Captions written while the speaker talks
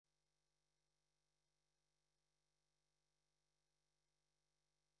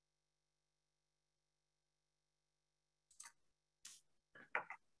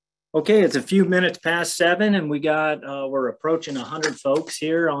Okay, it's a few minutes past 7, and we're approaching 100 folks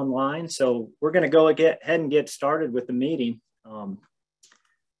here online. So we're going to go ahead and get started with the meeting.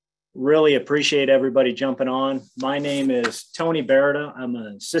 Really appreciate everybody jumping on. My name is Tony Beretta. I'm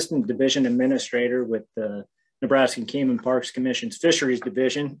an assistant division administrator with the Nebraska Game and Parks Commission's Fisheries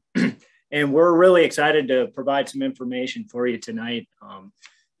Division. And we're really excited to provide some information for you tonight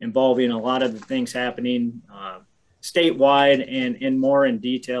involving a lot of the things happening statewide and more in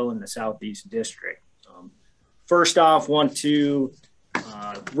detail in the Southeast District. First off, want to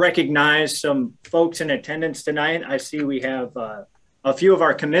recognize some folks in attendance tonight. I see we have a few of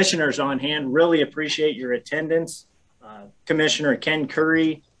our commissioners on hand. Really appreciate your attendance. Commissioner Ken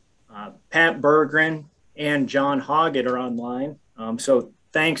Curry, Pat Berggren, and John Hoggett are online. So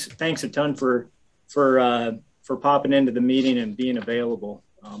thanks a ton for popping into the meeting and being available.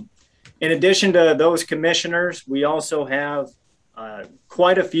 In addition to those commissioners, we also have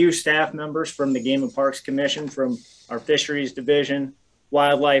quite a few staff members from the Game and Parks Commission, from our Fisheries Division,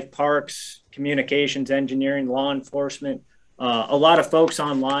 Wildlife, Parks, Communications, Engineering, Law Enforcement. A lot of folks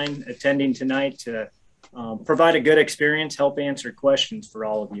online attending tonight to provide a good experience, help answer questions for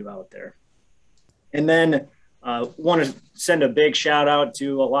all of you out there. And then want to send a big shout out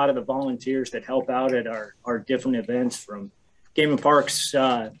to a lot of the volunteers that help out at our different events, from Game and Parks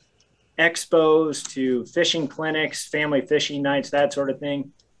expos to fishing clinics, family fishing nights, that sort of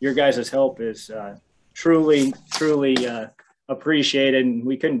thing. Your guys' help is truly appreciated, and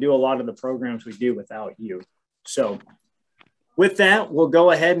we couldn't do a lot of the programs we do without you. So with that, we'll go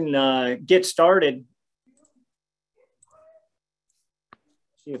ahead and get started.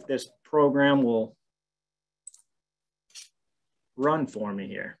 See if this program will run for me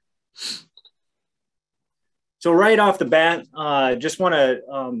here. So right off the bat, just want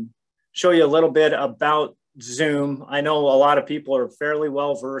to show you a little bit about Zoom. I know a lot of people are fairly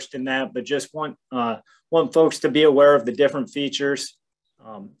well versed in that, but just want folks to be aware of the different features.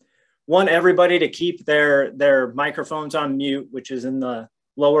 Want everybody to keep their microphones on mute, which is in the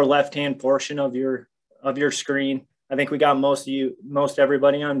lower left-hand portion of your screen. I think we got most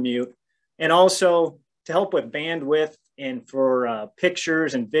everybody on mute. And also, to help with bandwidth and for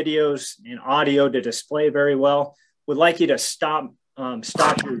pictures and videos and audio to display very well, would like you to stop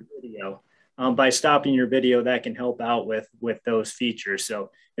your video. By stopping your video, that can help out with those features. So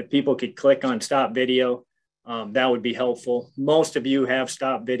if people could click on stop video, that would be helpful. Most of you have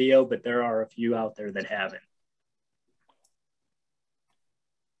stop video, but there are a few out there that haven't.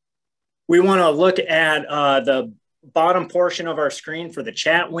 We want to look at the bottom portion of our screen for the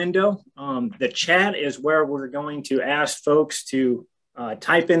chat window. The chat is where we're going to ask folks to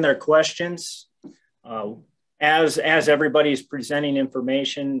type in their questions. As everybody's presenting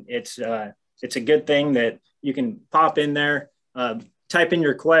information, it's a good thing that you can pop in there, type in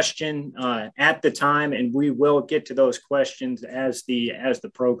your question at the time, and we will get to those questions as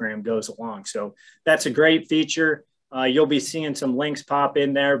the program goes along. So that's a great feature. You'll be seeing some links pop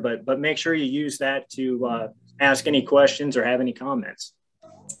in there, but make sure you use that to ask any questions or have any comments.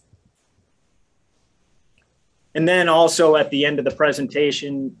 And then also at the end of the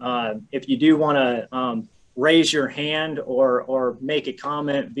presentation, if you do want to raise your hand or make a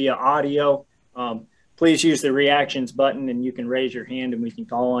comment via audio, please use the reactions button and you can raise your hand and we can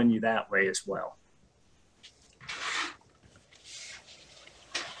call on you that way as well.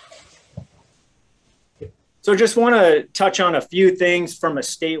 So just want to touch on a few things from a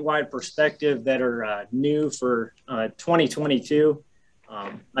statewide perspective that are new for 2022.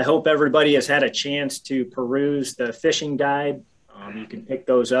 I hope everybody has had a chance to peruse the fishing guide. You can pick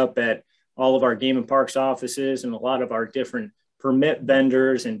those up at all of our Game and Parks offices and a lot of our different permit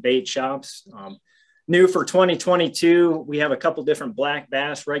vendors and bait shops. New for 2022, we have a couple different black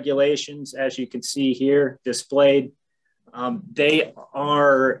bass regulations, as you can see here displayed. They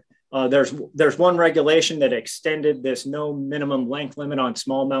are, there's one regulation that extended this no minimum length limit on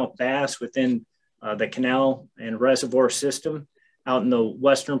smallmouth bass within the canal and reservoir system out in the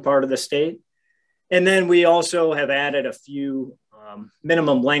western part of the state. And then we also have added a few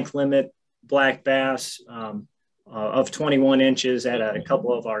minimum length limit black bass of 21 inches at a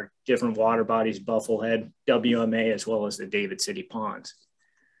couple of our different water bodies, Bufflehead, WMA, as well as the David City ponds.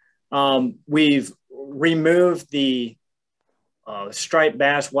 We've removed the striped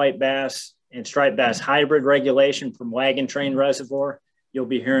bass, white bass, and striped bass hybrid regulation from Wagon Train Reservoir. You'll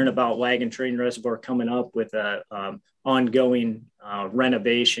be hearing about Wagon Train Reservoir coming up with a ongoing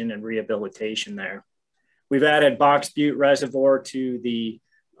renovation and rehabilitation there. We've added Box Butte Reservoir to the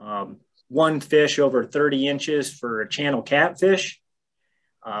one fish over 30 inches for channel catfish.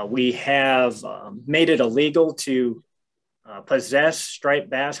 We have made it illegal to possess striped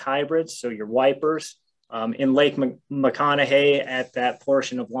bass hybrids, so your wipers, in Lake McConaughey at that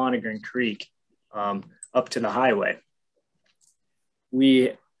portion of Lonergan Creek up to the highway.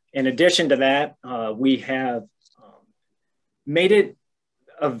 In addition to that, we have made it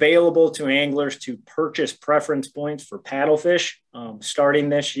available to anglers to purchase preference points for paddlefish starting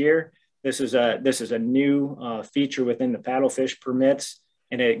this year. This is a new feature within the paddlefish permits,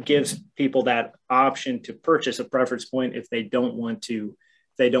 and it gives people that option to purchase a preference point if they don't want to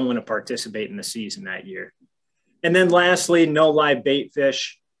participate in the season that year. And then lastly, no live bait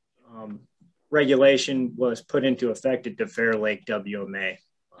fish regulation was put into effect at DeFair Lake WMA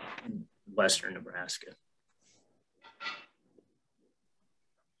in western Nebraska.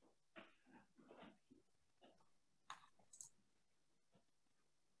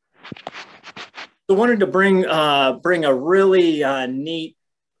 So I wanted to bring a really neat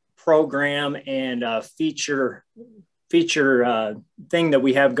program and feature thing that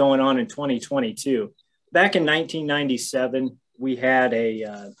we have going on in 2022. Back in 1997, we had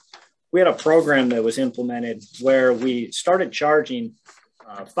a program that was implemented where we started charging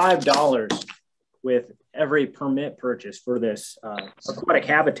 $5 with every permit purchase for this aquatic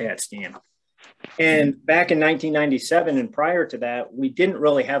habitat stamp. And back in 1997 and prior to that, we didn't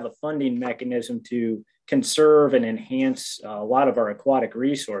really have a funding mechanism to conserve and enhance a lot of our aquatic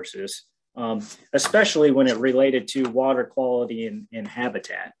resources, especially when it related to water quality and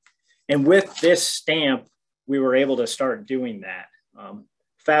habitat. And with this stamp, we were able to start doing that.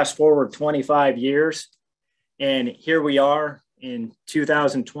 Fast forward 25 years, and here we are in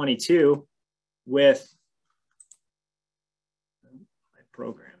 2022 with, my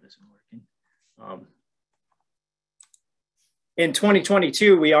program isn't working. In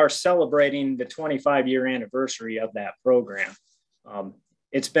 2022, we are celebrating the 25-year anniversary of that program.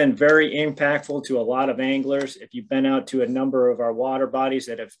 It's been very impactful to a lot of anglers. If you've been out to a number of our water bodies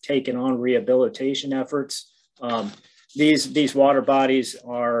that have taken on rehabilitation efforts, these water bodies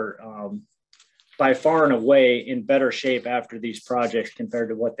are by far and away in better shape after these projects compared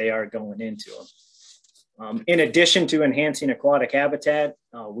to what they are going into them. In addition to enhancing aquatic habitat,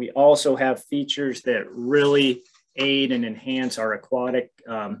 we also have features that really aid and enhance our aquatic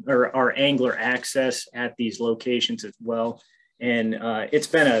or our angler access at these locations as well. And it's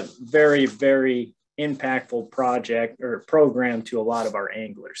been a very, very impactful project or program to a lot of our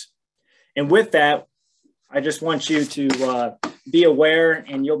anglers. And with that, I just want you to be aware,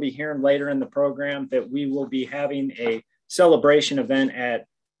 and you'll be hearing later in the program that we will be having a celebration event at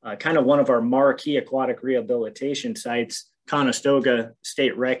kind of one of our marquee aquatic rehabilitation sites, Conestoga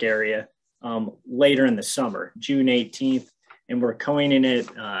State Rec area, later in the summer, June 18th. And we're coining it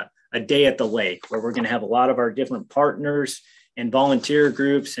a day at the lake, where we're going to have a lot of our different partners and volunteer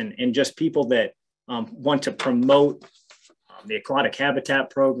groups and just people that want to promote the aquatic habitat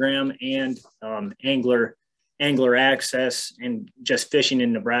program and angler access and just fishing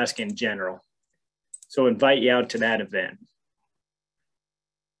in Nebraska in general. So invite you out to that event.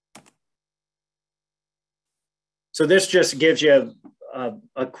 So this just gives you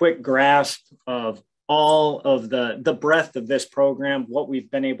a quick grasp of all of the breadth of this program, what we've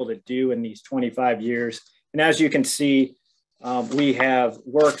been able to do in these 25 years. And as you can see, we have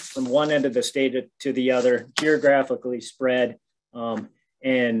worked from one end of the state to the other, geographically spread,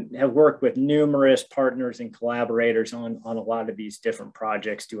 and have worked with numerous partners and collaborators on a lot of these different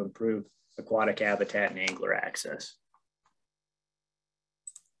projects to improve aquatic habitat and angler access.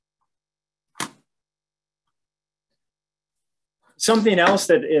 Something else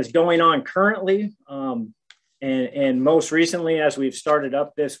that is going on currently and most recently as we've started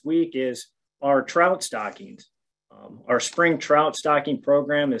up this week is our trout stockings. Our spring trout stocking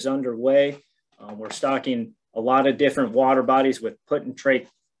program is underway. We're stocking a lot of different water bodies with put and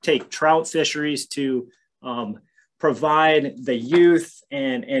take trout fisheries to provide the youth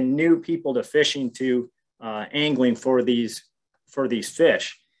and new people to fishing to angling for these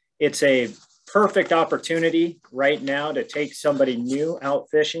fish. It's a perfect opportunity right now to take somebody new out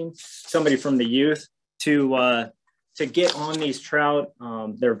fishing, somebody from the youth to get on these trout.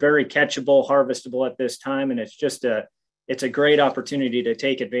 They're very catchable, harvestable at this time, and it's a great opportunity to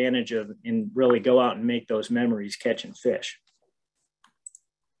take advantage of and really go out and make those memories catching fish.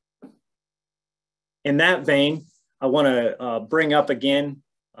 In that vein, I want to bring up again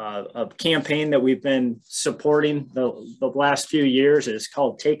a campaign that we've been supporting the last few years. Is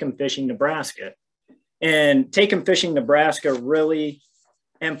called Take 'em Fishing Nebraska. And Take 'em Fishing Nebraska really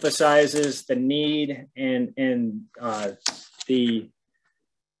emphasizes the need and the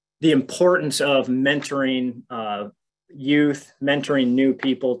importance of mentoring youth, mentoring new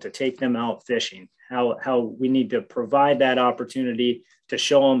people to take them out fishing. how we need to provide that opportunity to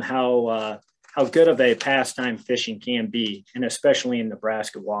show them how good of a pastime fishing can be, and especially in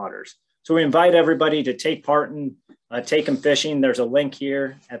Nebraska waters. So we invite everybody to take part in Take 'em Fishing. There's a link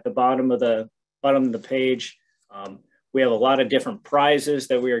here at the bottom of the page. We have a lot of different prizes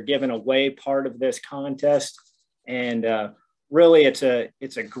that we are giving away part of this contest. And really it's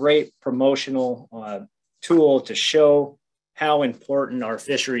a great promotional tool to show how important our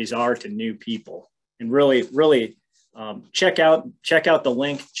fisheries are to new people. And really check out the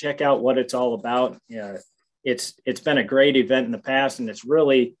link, check out what it's all about. It's been a great event in the past, and it's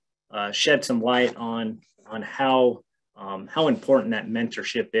really shed some light on how important that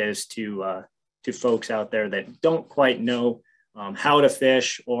mentorship is to folks out there that don't quite know how to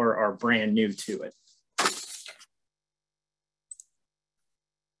fish or are brand new to it.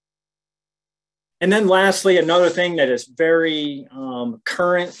 And then lastly, another thing that is very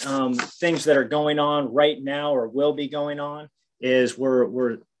current, things that are going on right now or will be going on, is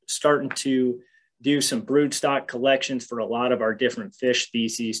we're starting to do some broodstock collections for a lot of our different fish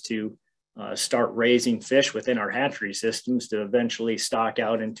species to start raising fish within our hatchery systems to eventually stock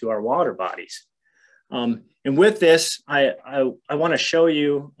out into our water bodies. And with this, I want to show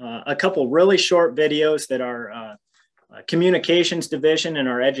you a couple really short videos that our communications division and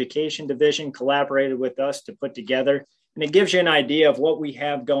our education division collaborated with us to put together. And it gives you an idea of what we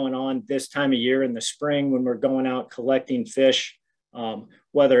have going on this time of year in the spring when we're going out collecting fish,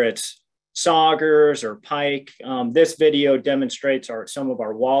 whether it's saugers or pike. This video demonstrates some of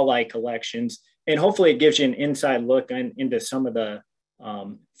our walleye collections, and hopefully it gives you an inside look into some of the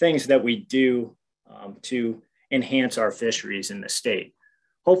things that we do to enhance our fisheries in the state.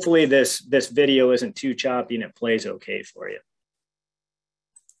 Hopefully this video isn't too choppy and it plays okay for you.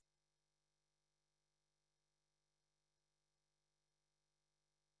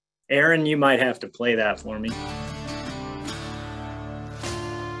 Aaron, you might have to play that for me.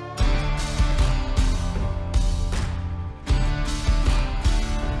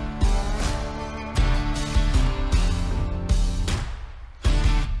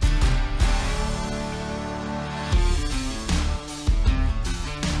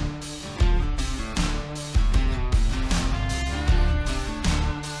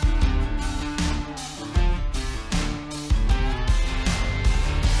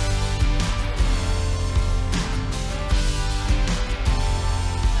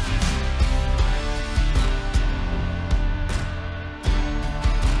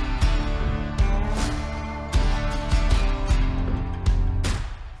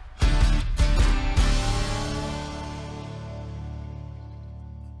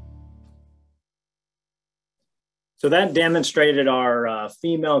 So that demonstrated our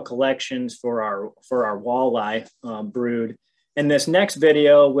female collections for our walleye brood. And this next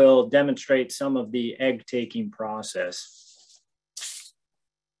video will demonstrate some of the egg taking process.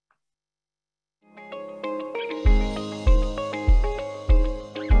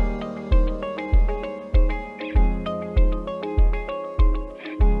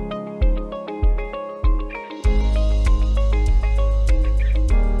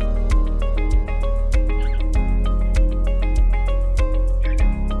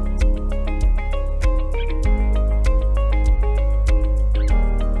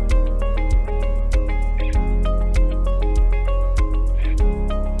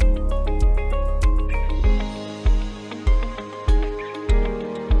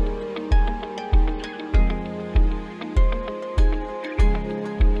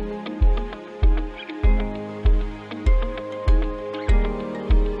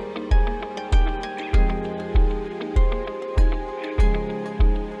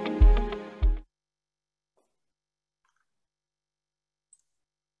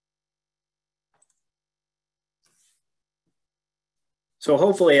 So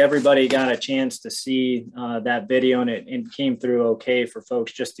hopefully everybody got a chance to see that video, and it came through okay for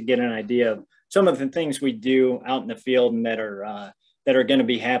folks, just to get an idea of some of the things we do out in the field and that are going to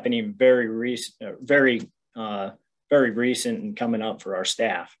be happening very recent and coming up for our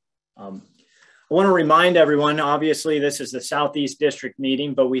staff. I want to remind everyone, obviously this is the Southeast District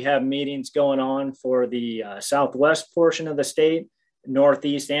meeting, but we have meetings going on for the Southwest portion of the state,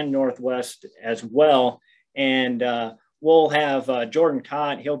 Northeast and Northwest as well. And we'll have Jordan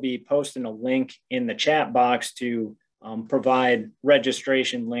Cott, he'll be posting a link in the chat box to provide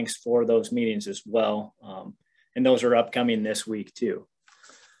registration links for those meetings as well. And those are upcoming this week too.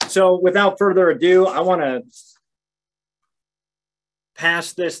 So without further ado, I want to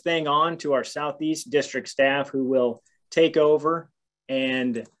pass this thing on to our Southeast District staff, who will take over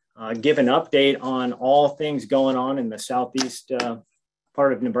and give an update on all things going on in the Southeast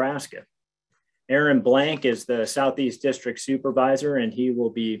part of Nebraska. Aaron Blank is the Southeast District Supervisor, and he will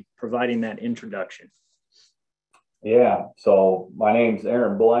be providing that introduction. Yeah, so my name's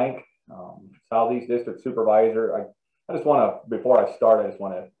Aaron Blank, Southeast District Supervisor. I just want to, before I start, I just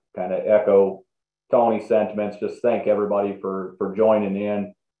want to kind of echo Tony's sentiments, just thank everybody for joining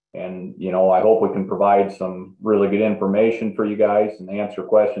in. And, you know, I hope we can provide some really good information for you guys and answer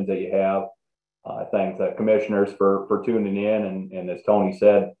questions that you have. I thank the commissioners for tuning in. And as Tony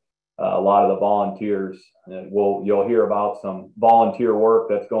said, a lot of the volunteers, and you'll hear about some volunteer work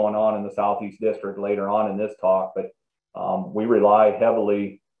that's going on in the Southeast District later on in this talk, but we rely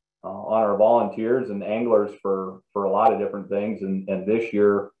heavily on our volunteers and anglers for a lot of different things. And this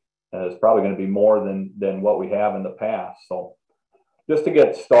year is probably going to be more than what we have in the past. So just to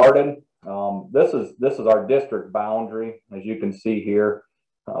get started, this is our district boundary. As you can see here,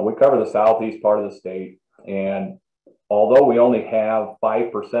 we cover the southeast part of the state. And although we only have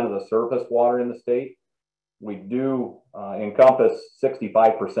 5% of the surface water in the state, we do encompass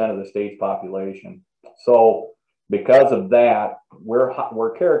 65% of the state's population. So because of that,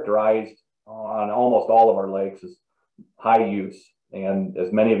 we're characterized on almost all of our lakes as high use. And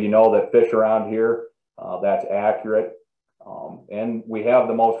as many of you know that fish around here, that's accurate. And we have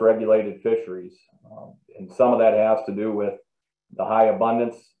the most regulated fisheries. And some of that has to do with the high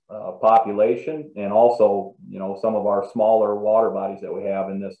abundance population, and also, you know, some of our smaller water bodies that we have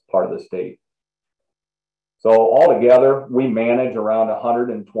in this part of the state. So altogether, we manage around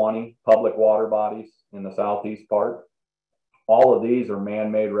 120 public water bodies in the southeast part. All of these are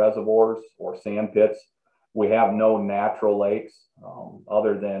man-made reservoirs or sand pits. We have no natural lakes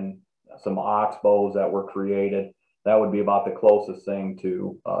other than some oxbows that were created. That would be about the closest thing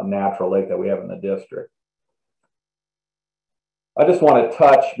to a natural lake that we have in the district. I just want to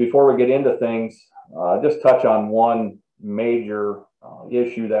touch, before we get into things, just touch on one major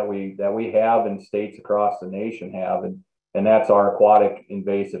issue that we have and states across the nation have, and that's our aquatic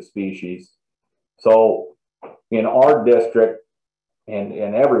invasive species. So in our district and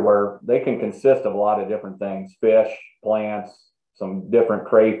everywhere, they can consist of a lot of different things: fish, plants, some different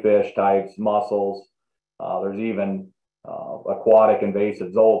crayfish types, mussels. There's even aquatic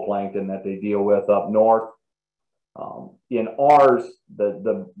invasive zooplankton that they deal with up north. In ours,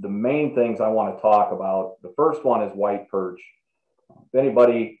 the main things I want to talk about, the first one is white perch. If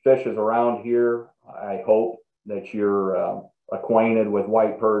anybody fishes around here, I hope that you're acquainted with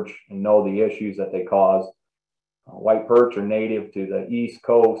white perch and know the issues that they cause. White perch are native to the East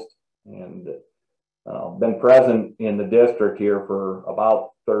Coast and been present in the district here for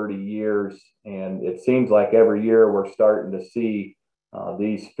about 30 years. And it seems like every year we're starting to see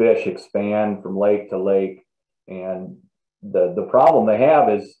these fish expand from lake to lake. And the problem they have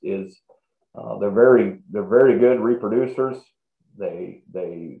is they're very good reproducers.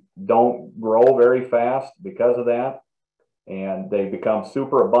 They don't grow very fast because of that, and they become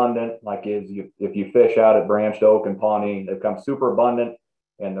super abundant. Like if you fish out at Branched Oak and Pawnee, they become super abundant,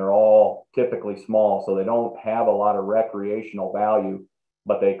 and they're all typically small, so they don't have a lot of recreational value,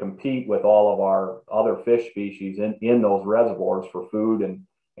 but they compete with all of our other fish species in those reservoirs for food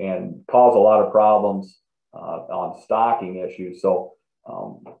and cause a lot of problems on stocking issues. So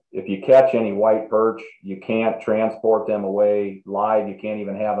if you catch any white perch, you can't transport them away live. You can't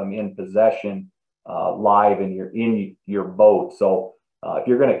even have them in possession live in your boat. So if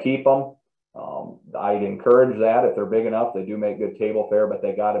you're going to keep them, I'd encourage that. If they're big enough, they do make good table fare, but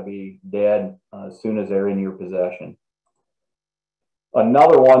they got to be dead as soon as they're in your possession.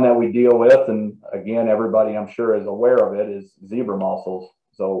 Another one that we deal with, and again, everybody I'm sure is aware of it, is zebra mussels.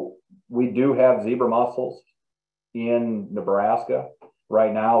 So we do have zebra mussels in Nebraska.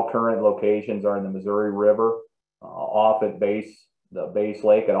 Right now, current locations are in the Missouri River, off at the base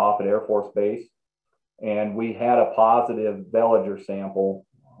lake at Offutt Air Force Base. And we had a positive veliger sample,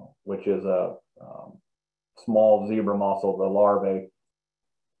 which is a small zebra mussel, the larvae,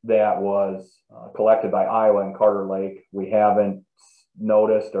 that was collected by Iowa and Carter Lake. We haven't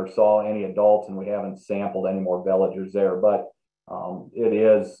noticed or saw any adults, and we haven't sampled any more veligers there. But it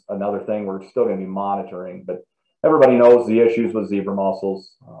is another thing we're still going to be monitoring. But everybody knows the issues with zebra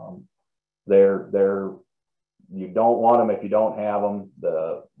mussels. You don't want them if you don't have them.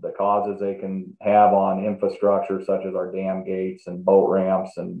 The causes they can have on infrastructure, such as our dam gates and boat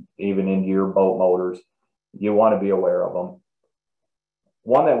ramps, and even into your boat motors, you want to be aware of them.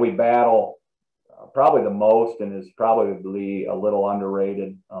 One that we battle probably the most, and is probably a little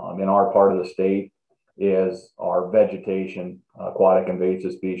underrated in our part of the state, is our vegetation aquatic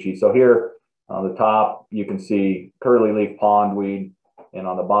invasive species. So here on the top, you can see curly leaf pondweed, and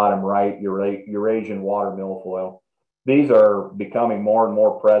on the bottom right, Eurasian water milfoil. these are becoming more and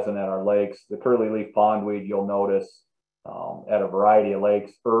more present at our lakes. The curly leaf pondweed, you'll notice at a variety of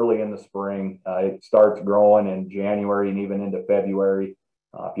lakes early in the spring. It starts growing in January and even into February.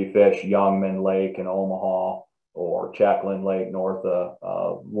 If you fish Youngman Lake in Omaha or Checkland Lake north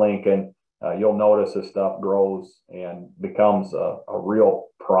of Lincoln, you'll notice this stuff grows and becomes a real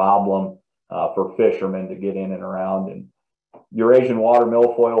problem for fishermen to get in and around. And Eurasian water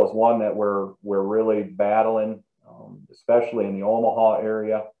milfoil is one that we're really battling, especially in the Omaha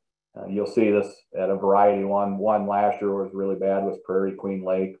area. You'll see this at a variety. One last year was really bad, was Prairie Queen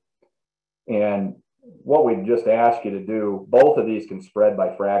Lake. And what we just ask you to do, both of these can spread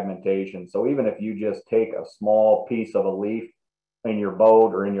by fragmentation. So even if you just take a small piece of a leaf in your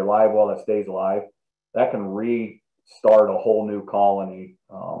boat or in your live well that stays alive, that can restart a whole new colony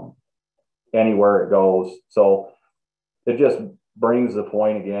anywhere it goes. So it just brings the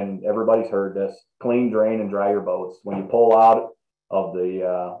point again, everybody's heard this: clean, drain, and dry your boats. When you pull out of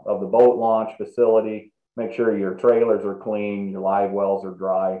the boat launch facility, make sure your trailers are clean, your live wells are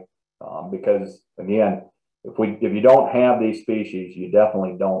dry, because again, if you don't have these species, you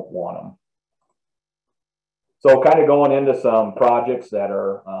definitely don't want them. So kind of going into some projects that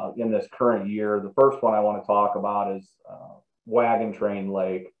are in this current year, the first one I want to talk about is Wagon Train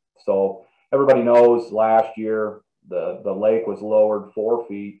Lake. So everybody knows last year the lake was lowered 4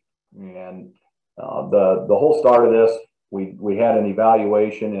 feet, and the whole start of this, we had an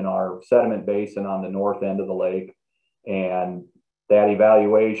evaluation in our sediment basin on the north end of the lake, and that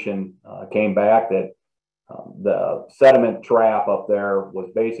evaluation came back that the sediment trap up there was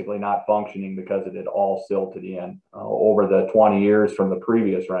basically not functioning because it had all silted in over the 20 years from the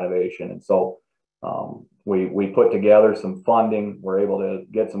previous renovation. And so we put together some funding. We're able to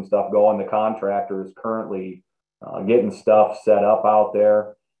get some stuff going. The contractor is currently getting stuff set up out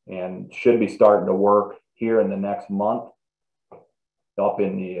there and should be starting to work here in the next month up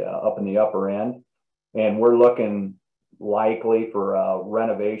in the upper end. And we're looking likely for a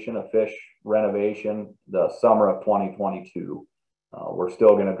renovation, a fish renovation, the summer of 2022. We're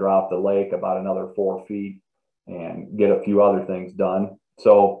still going to drop the lake about another 4 feet and get a few other things done.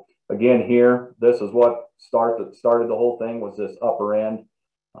 So again, here, this is what started the whole thing, was this upper end.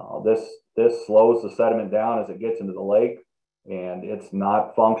 This slows the sediment down as it gets into the lake, and it's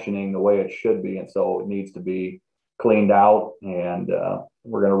not functioning the way it should be, and so it needs to be cleaned out, and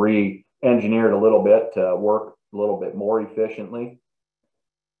we're going to re-engineer it a little bit to work a little bit more efficiently.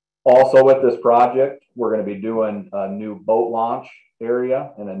 Also with this project, we're going to be doing a new boat launch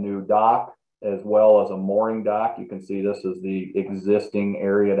area and a new dock, as well as a mooring dock. You can see this is the existing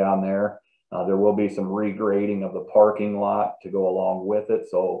area down there. There will be some regrading of the parking lot to go along with it,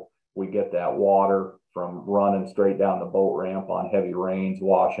 so we get that water from running straight down the boat ramp on heavy rains,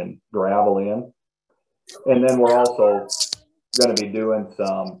 washing gravel in. And then we're also going to be doing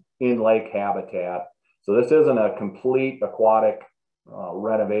some in-lake habitat. So this isn't a complete aquatic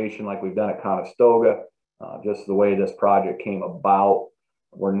renovation like we've done at Conestoga. Just the way this project came about,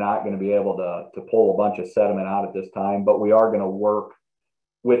 we're not going to be able to pull a bunch of sediment out at this time, but we are going to work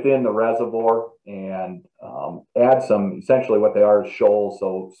within the reservoir and add some, essentially what they are is shoals,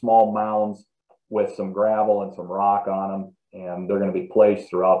 so small mounds with some gravel and some rock on them, and they're going to be placed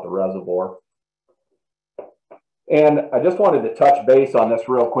throughout the reservoir. And I just wanted to touch base on this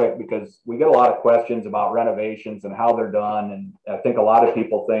real quick because we get a lot of questions about renovations and how they're done. And I think a lot of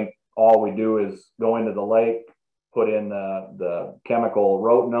people think all we do is go into the lake, put in the chemical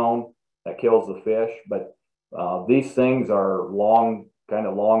rotenone that kills the fish. But these things are long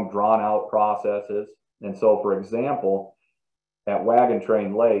drawn out processes. And so, for example, at Wagon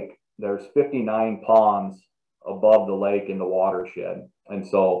Train Lake, there's 59 ponds above the lake in the watershed. And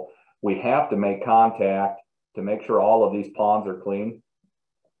so we have to make contact to make sure all of these ponds are clean.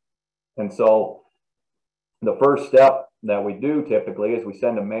 And so the first step that we do typically is we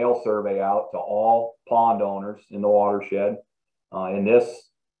send a mail survey out to all pond owners in the watershed. In this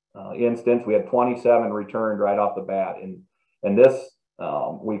instance, we had 27 returned right off the bat. And this,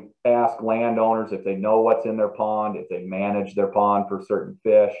 we ask landowners if they know what's in their pond, if they manage their pond for certain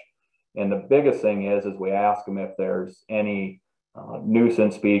fish. And the biggest thing is we ask them if there's any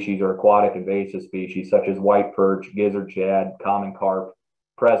nuisance species or aquatic invasive species such as white perch, gizzard shad, common carp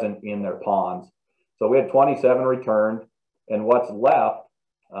present in their ponds. So we had 27 returned, and what's left,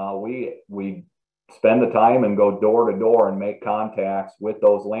 we spend the time and go door to door and make contacts with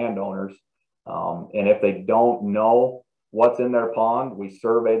those landowners. And if they don't know what's in their pond, we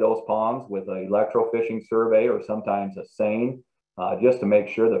survey those ponds with an electrofishing survey or sometimes a seine, just to make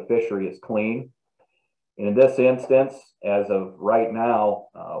sure the fishery is clean. In this instance, as of right now,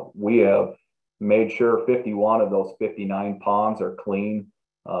 we have made sure 51 of those 59 ponds are clean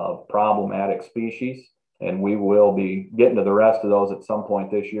of problematic species. And we will be getting to the rest of those at some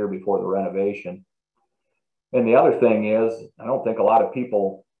point this year before the renovation. And the other thing is, I don't think a lot of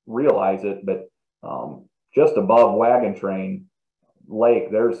people realize it, but just above Wagon Train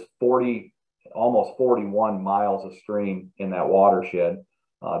Lake, there's almost 41 miles of stream in that watershed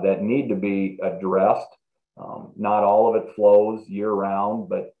that need to be addressed. Not all of it flows year round,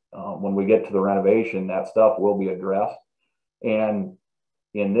 but when we get to the renovation, that stuff will be addressed. And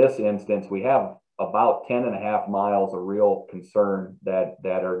in this instance, we have about 10.5 miles of real concern that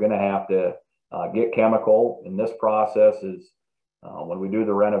are going to have to get chemical. And this process is when we do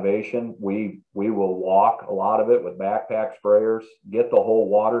the renovation, we will walk a lot of it with backpack sprayers, get the whole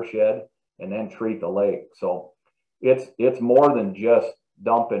watershed, and then treat the lake. So it's more than just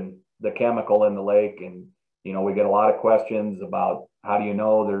dumping the chemical in the lake. And we get a lot of questions about how do you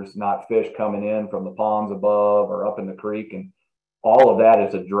know there's not fish coming in from the ponds above or up in the creek, and all of that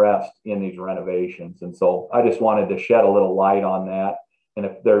is addressed in these renovations. And so I just wanted to shed a little light on that. And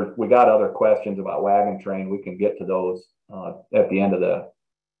if we got other questions about Wagon Train, we can get to those at the end of the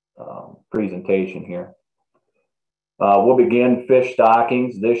presentation here. We'll begin fish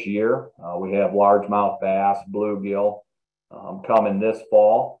stockings this year. We have largemouth bass, bluegill coming this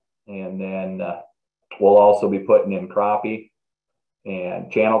fall. And then we'll also be putting in crappie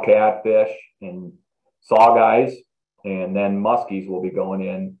and channel catfish and sawguys. And then muskies will be going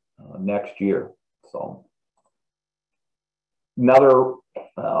in next year. So another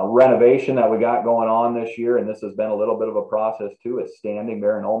renovation that we got going on this year, and this has been a little bit of a process too, is Standing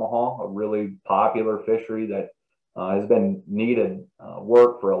Bear in Omaha, a really popular fishery that has been needed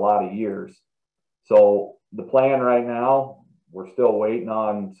work for a lot of years. So the plan right now, we're still waiting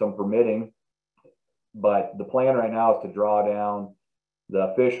on some permitting, but the plan right now is to draw down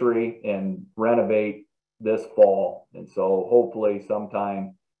the fishery and renovate this fall. And so hopefully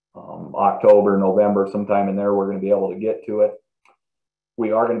sometime October, November, sometime in there, we're going to be able to get to it.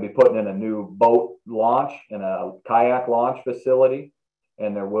 We are going to be putting in a new boat launch and a kayak launch facility,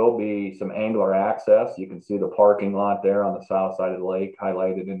 and there will be some angler access. You can see the parking lot there on the south side of the lake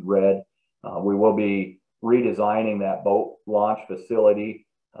highlighted in red. We will be redesigning that boat launch facility.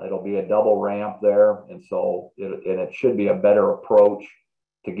 It'll be a double ramp there, and so it should be a better approach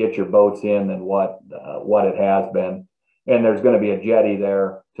to get your boats in than what it has been. And there's going to be a jetty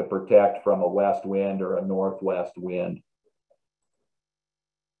there to protect from a west wind or a northwest wind.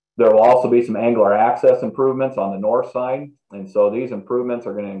 There will also be some angler access improvements on the north side. And so these improvements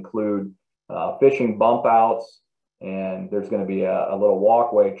are going to include fishing bump outs, and there's going to be a little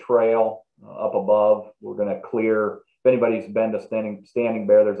walkway trail up above. We're going to clear, if anybody's been to Standing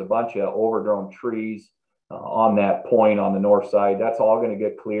Bear, there's a bunch of overgrown trees on that point on the north side. That's all going to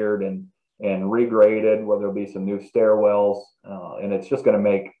get cleared and regraded, where there'll be some new stairwells, and it's just going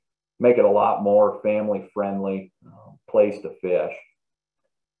to make it a lot more family friendly place to fish.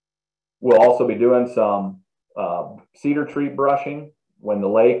 We'll also be doing some cedar tree brushing when the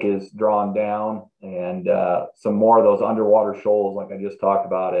lake is drawn down, and some more of those underwater shoals like I just talked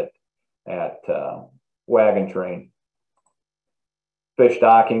about at Wagon Train. Fish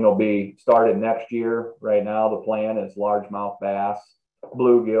stocking will be started next year. Right now, the plan is largemouth bass,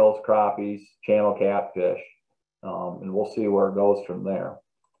 bluegills, crappies, channel catfish, and we'll see where it goes from there.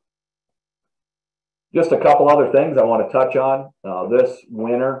 Just a couple other things I want to touch on this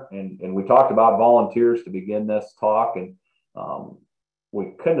winter, and we talked about volunteers to begin this talk, and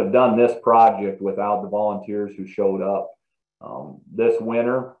we couldn't have done this project without the volunteers who showed up. This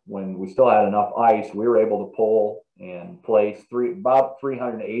winter, when we still had enough ice, we were able to pull and place about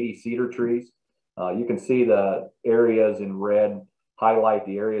 380 cedar trees. You can see the areas in red highlight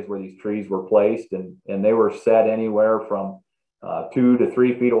the areas where these trees were placed, and they were set anywhere from 2 to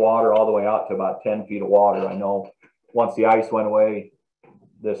 3 feet of water all the way out to about 10 feet of water. I know once the ice went away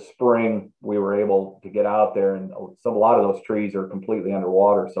this spring, we were able to get out there, and a lot of those trees are completely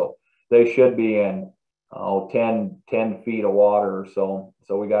underwater. So they should be in 10 feet of water or so.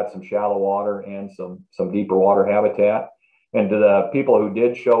 So we got some shallow water and some deeper water habitat. And to the people who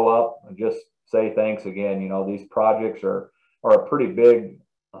did show up, just say thanks again. These projects are a pretty big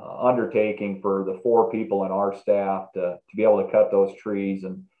undertaking for the 4 people in our staff to be able to cut those trees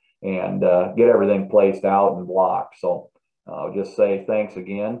and get everything placed out and blocked. So just say thanks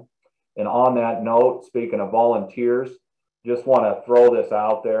again. And on that note, speaking of volunteers, just want to throw this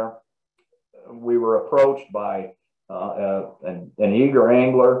out there. We were approached by an eager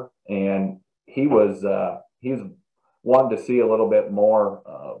angler, and he's wanting to see a little bit more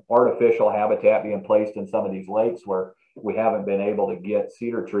artificial habitat being placed in some of these lakes where we haven't been able to get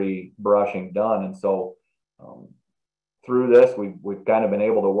cedar tree brushing done. And so through this, we've kind of been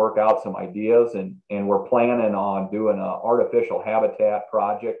able to work out some ideas, and we're planning on doing an artificial habitat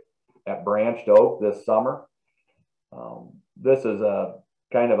project at Branched Oak this summer. This is a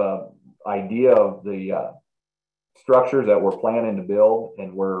kind of a idea of the structures that we're planning to build,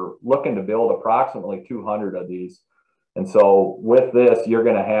 and we're looking to build approximately 200 of these. And so with this, you're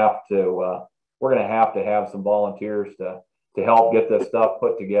going to have to, we're going to have some volunteers to help get this stuff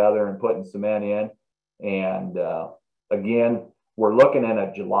put together and putting cement in. And again, we're looking at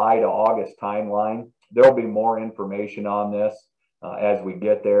a July to August timeline. There'll be more information on this as we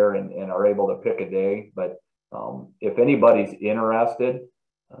get there and are able to pick a day. But if anybody's interested,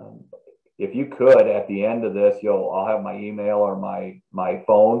 if you could, at the end of this, I'll have my email or my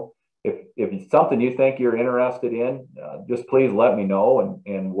phone. If it's something you think you're interested in, just please let me know,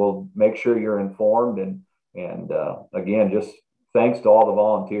 and we'll make sure you're informed. And again, just thanks to all the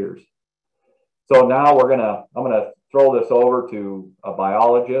volunteers. So now I'm gonna throw this over to a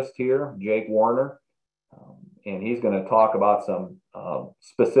biologist here, Jake Warner, and he's going to talk about some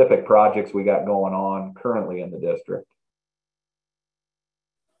specific projects we got going on currently in the district.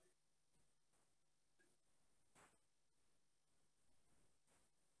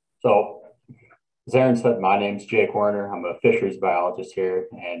 So, as Aaron said, my name's Jake Warner. I'm a fisheries biologist here,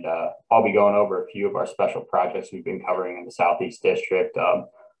 and I'll be going over a few of our special projects we've been covering in the Southeast District,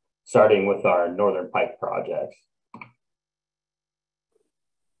 starting with our Northern Pike projects.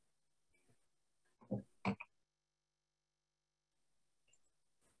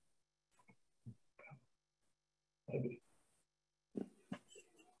 Maybe.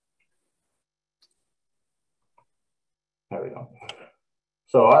 There we go.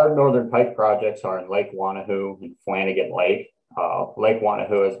 So our Northern Pike projects are in Lake Wanahoo and Flanagan Lake. Lake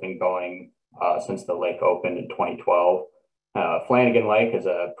Wanahoo has been going since the lake opened in 2012. Flanagan Lake is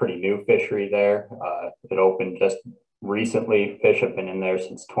a pretty new fishery there. It opened just recently. Fish have been in there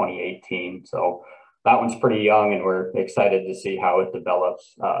since 2018. So that one's pretty young, and we're excited to see how it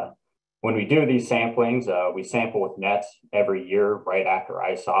develops. When we do these samplings, we sample with nets every year right after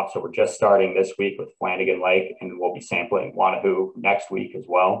ice off. So we're just starting this week with Flanagan Lake, and we'll be sampling Wanahoo next week as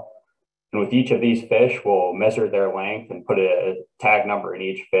well. And with each of these fish, we'll measure their length and put a tag number in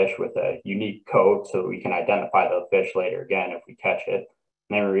each fish with a unique code so that we can identify the fish later again if we catch it.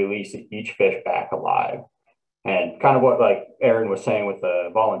 And then we release each fish back alive. And kind of what like Aaron was saying with the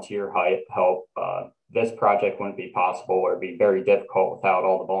volunteer help, this project wouldn't be possible, or it'd be very difficult without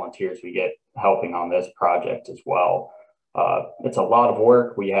all the volunteers we get helping on this project as well. It's a lot of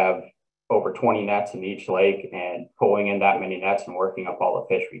work. We have over 20 nets in each lake, and pulling in that many nets and working up all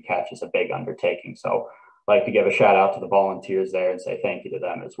the fish we catch is a big undertaking. So I'd like to give a shout out to the volunteers there and say thank you to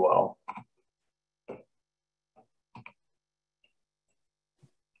them as well.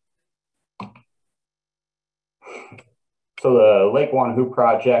 So the Lake Wanahoo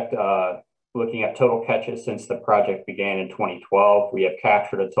project, looking at total catches since the project began in 2012, we have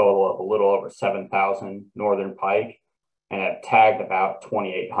captured a total of a little over 7,000 northern pike and have tagged about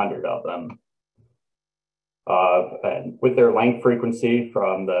 2,800 of them. And with their length frequency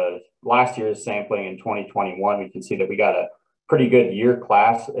from the last year's sampling in 2021, we can see that we got a pretty good year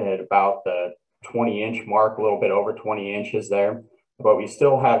class at about the 20-inch mark, a little bit over 20 inches there. But we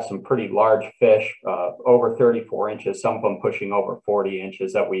still have some pretty large fish, over 34 inches, some of them pushing over 40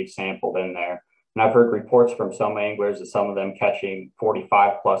 inches that we've sampled in there. And I've heard reports from some anglers of some of them catching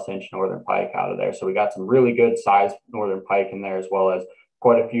 45+ inch northern pike out of there. So we got some really good sized northern pike in there, as well as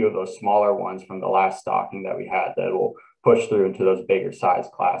quite a few of those smaller ones from the last stocking that we had that will push through into those bigger size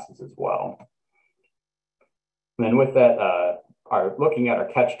classes as well. And then with that, looking at our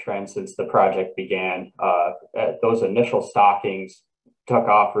catch trends since the project began, those initial stockings took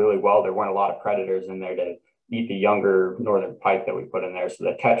off really well. There weren't a lot of predators in there to eat the younger northern pike that we put in there. So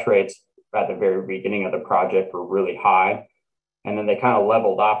the catch rates at the very beginning of the project were really high. And then they kind of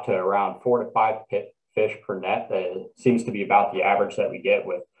leveled off to around 4 to 5 fish per net. That seems to be about the average that we get.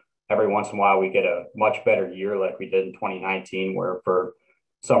 With every once in a while, we get a much better year like we did in 2019, where for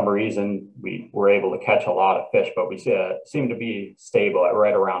some reason we were able to catch a lot of fish, but we seem to be stable at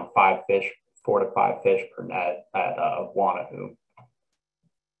right around 4 to 5 fish per net at Wanahoo.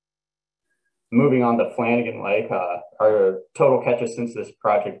 Moving on to Flanagan Lake, our total catches since this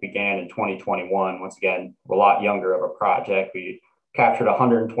project began in 2021, once again, a lot younger of a project. We captured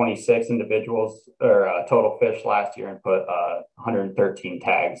 126 individuals or total fish last year and put 113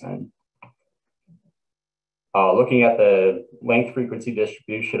 tags in. Looking at the length frequency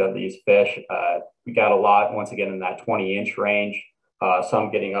distribution of these fish, we got a lot, once again, in that 20-inch range.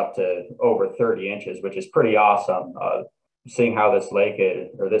 some getting up to over 30 inches, which is pretty awesome. Seeing how this lake is,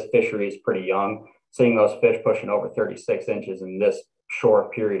 or this fishery is pretty young, seeing those fish pushing over 36 inches in this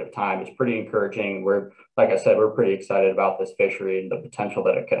short period of time is pretty encouraging. Like I said, we're pretty excited about this fishery and the potential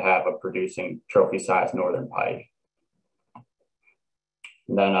that it could have of producing trophy-sized northern pike.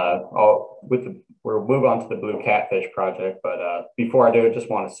 And then we'll move on to the blue catfish project. But before I do it, just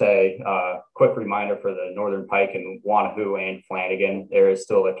want to say quick reminder for the northern pike in Wanahoo and Flanagan, there is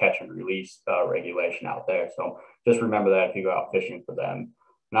still a catch and release regulation out there. So just remember that if you go out fishing for them.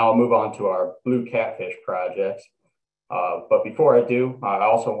 Now I'll move on to our blue catfish projects. But before I do, I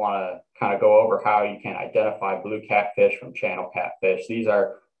also want to kind of go over how you can identify blue catfish from channel catfish. These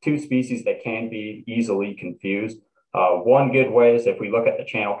are two species that can be easily confused. One good way is if we look at the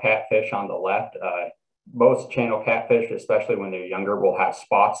channel catfish on the left, most channel catfish, especially when they're younger, will have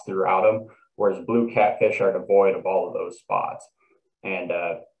spots throughout them, whereas blue catfish are devoid of all of those spots. And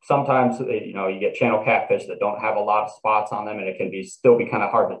sometimes, you get channel catfish that don't have a lot of spots on them, and it can still be kind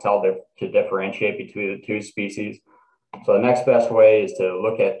of hard to tell to differentiate between the two species. So the next best way is to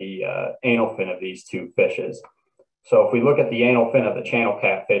look at the anal fin of these two fishes. So if we look at the anal fin of the channel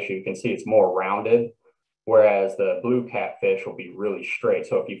catfish, you can see it's more rounded, whereas the blue catfish will be really straight.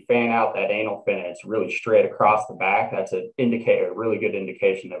 So if you fan out that anal fin and it's really straight across the back, that's a really good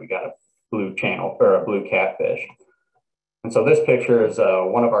indication that we got a blue channel or a blue catfish. And so this picture is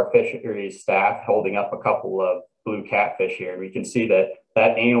one of our fisheries staff holding up a couple of blue catfish here. And we can see that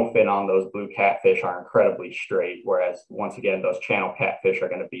anal fin on those blue catfish are incredibly straight, whereas once again, those channel catfish are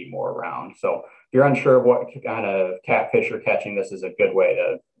going to be more round. So if you're unsure of what kind of catfish you're catching, this is a good way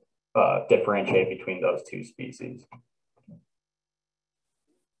to differentiate between those two species.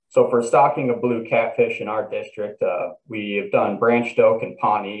 So for stocking of blue catfish in our district, we have done branched oak and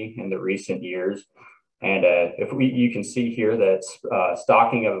Pawnee in the recent years. And you can see here that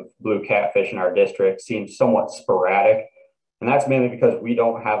stocking of blue catfish in our district seems somewhat sporadic. And that's mainly because we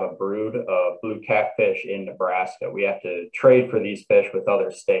don't have a brood of blue catfish in Nebraska. We have to trade for these fish with other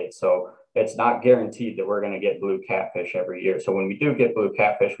states. So it's not guaranteed that we're going to get blue catfish every year. So when we do get blue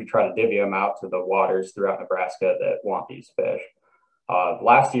catfish, we try to divvy them out to the waters throughout Nebraska that want these fish.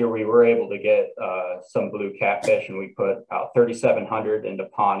 Last year, we were able to get some blue catfish, and we put about 3,700 into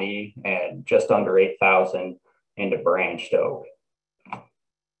Pawnee and just under 8,000 into branched oak.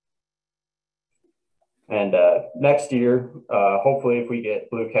 And next year, hopefully, if we get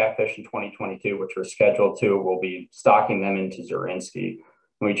blue catfish in 2022, which we're scheduled to, we'll be stocking them into Zurinsky.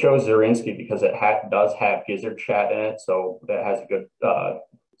 And we chose Zurinsky because it does have gizzard shad in it, so that has a good.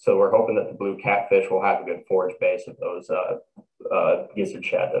 So we're hoping that the blue catfish will have a good forage base of those gizzard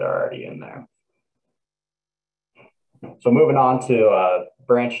shad that are already in there. So moving on to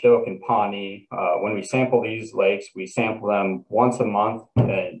branched oak and Pawnee, when we sample these lakes, we sample them once a month,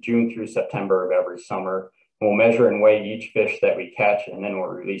 June through September of every summer. We'll measure and weigh each fish that we catch, and then we'll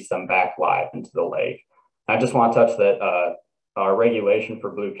release them back live into the lake. I just want to touch that our regulation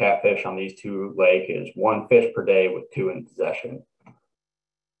for blue catfish on these two lakes is 1 fish per day with 2 in possession.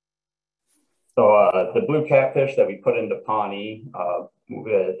 So the blue catfish that we put into Pawnee,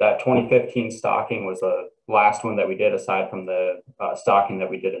 that 2015 stocking was the last one that we did aside from the stocking that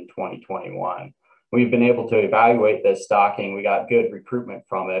we did in 2021. We've been able to evaluate this stocking. We got good recruitment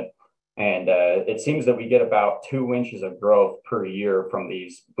from it. And it seems that we get about 2 inches of growth per year from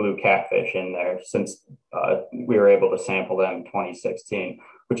these blue catfish in there since we were able to sample them in 2016,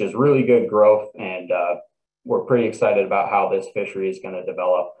 which is really good growth. And we're pretty excited about how this fishery is going to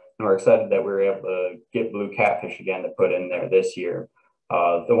develop. And we're excited that we were able to get blue catfish again to put in there this year.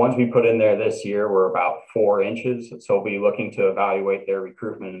 The ones we put in there this year were about 4 inches. So we'll be looking to evaluate their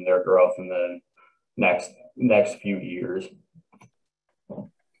recruitment and their growth in the next few years.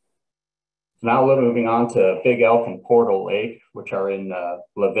 Now we're moving on to Big Elk and Portal Lake, which are in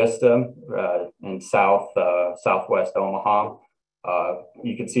La Vista in southwest Omaha.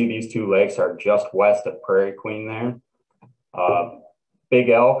 You can see these two lakes are just west of Prairie Queen there. Big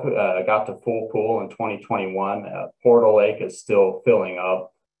Elk got to full pool in 2021. Portal Lake is still filling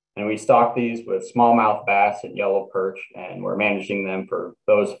up. And we stock these with smallmouth bass and yellow perch, and we're managing them for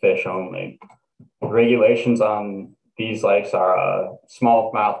those fish only. The regulations on these lakes are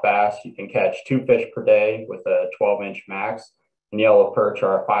smallmouth bass. You can catch 2 fish per day with a 12-inch max, and yellow perch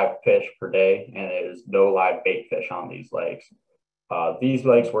are 5 fish per day, and there's no live bait fish on these lakes. These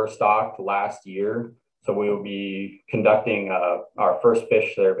lakes were stocked last year, so we will be conducting our first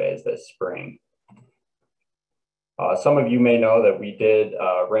fish surveys this spring. Some of you may know that we did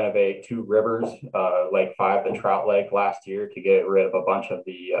renovate 2 rivers, Lake 5, the trout lake, last year to get rid of a bunch of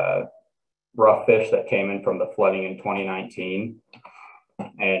the rough fish that came in from the flooding in 2019.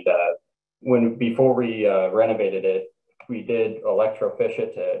 And before we renovated it, we did electrofish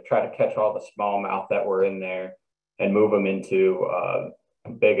it to try to catch all the smallmouth that were in there and move them into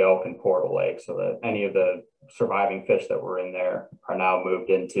Big Elk and Portal Lake, so that any of the surviving fish that were in there are now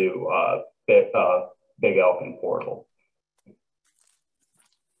moved into Big Elk and Portal.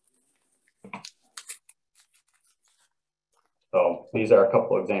 So these are a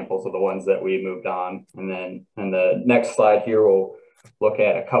couple of examples of the ones that we moved on. And then in the next slide here, we'll look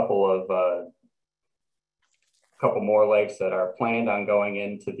at a couple more lakes that are planned on going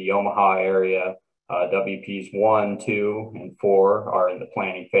into the Omaha area. WPs 1, 2, and 4 are in the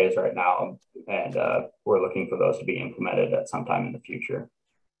planning phase right now, and we're looking for those to be implemented at some time in the future.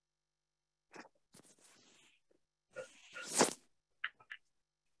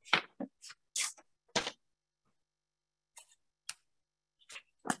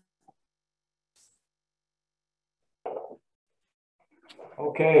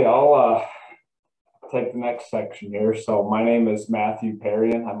 Okay, I'll take the next section here. So my name is Matthew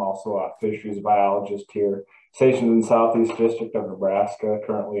Perry, and I'm also a fisheries biologist here, stationed in the Southeast District of Nebraska,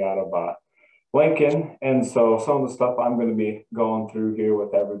 currently out of Lincoln. And so some of the stuff I'm going to be going through here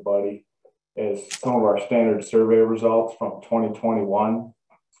with everybody is some of our standard survey results from 2021.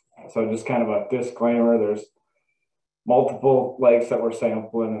 So just kind of a disclaimer, there's multiple lakes that we're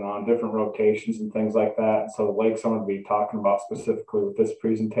sampling and on different rotations and things like that. So the lakes I'm going to be talking about specifically with this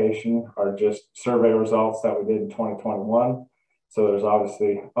presentation are just survey results that we did in 2021. So there's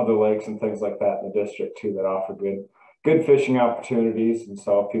obviously other lakes and things like that in the district too that offer good fishing opportunities. And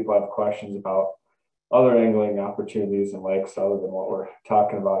so if people have questions about other angling opportunities in lakes other than what we're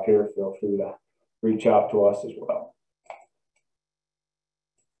talking about here, feel free to reach out to us as well.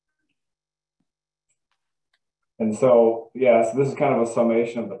 And so, yeah, so this is kind of a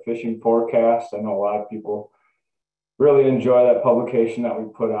summation of the fishing forecast. I know a lot of people really enjoy that publication that we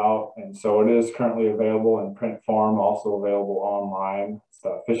put out. And so it is currently available in print form, also available online. It's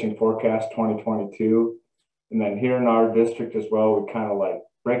Fishing Forecast 2022. And then here in our district as well, we kind of like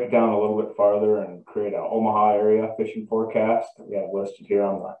break it down a little bit farther and create an Omaha area fishing forecast that we have listed here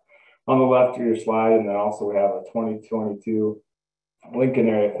on the left of your slide. And then also we have a 2022 Lincoln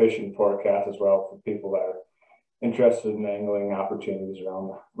area fishing forecast as well for people that are interested in angling opportunities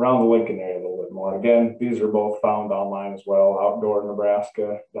around the Lincoln area a little bit more. Again, these are both found online as well,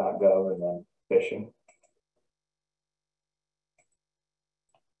 outdoornebraska.gov and then fishing.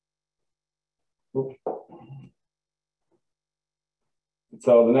 Oops.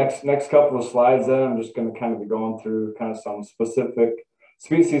 So the next couple of slides then, I'm just going to kind of be going through kind of some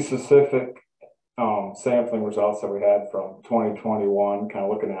species-specific sampling results that we had from 2021, kind of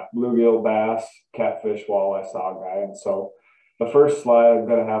looking at bluegill, bass, catfish, walleye, saugeye. And so the first slide, I'm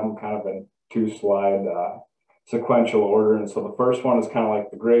going to have them kind of in two-slide sequential order. And so the first one is kind of like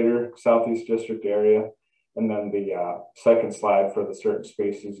the greater Southeast District area. And then the second slide for the certain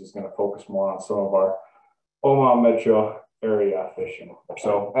species is going to focus more on some of our Omaha metro area fishing.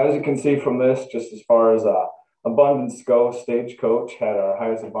 So as you can see from this, just as far as abundance go, Stagecoach had our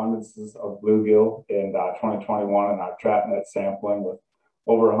highest abundances of bluegill in 2021 in our trap net sampling with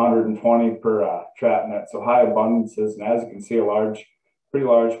over 120 per trap net. So high abundances, and as you can see, pretty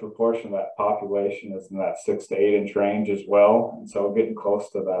large proportion of that population is in that 6 to 8 inch range as well. And so getting close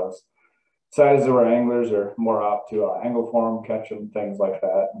to those sizes where anglers are more apt to angle for them, catch them, things like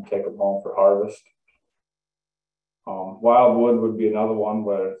that, and take them home for harvest. Wildwood would be another one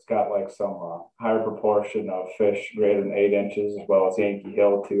where it's got like some higher proportion of fish greater than 8 inches, as well as Yankee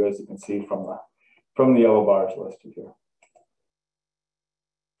Hill too, as you can see from the yellow bars listed here.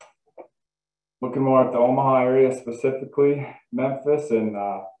 Looking more at the Omaha area specifically, Memphis in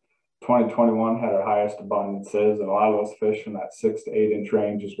 2021 had our highest abundances, and a lot of those fish from that 6 to 8 inch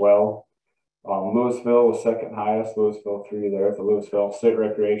range as well. Louisville was second highest, Louisville 3 there at the Louisville State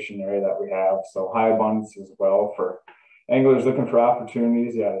Recreation area that we have. So high abundance as well for anglers looking for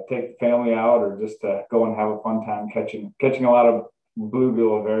opportunities, to take the family out or just to go and have a fun time catching a lot of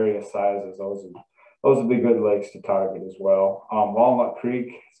bluegill of various sizes. Those would be good lakes to target as well. Walnut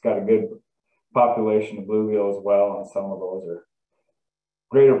Creek, it's got a good population of bluegill as well, and some of those are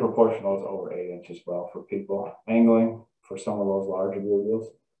greater proportion of those over 8 inches as well for people angling for some of those larger bluegills.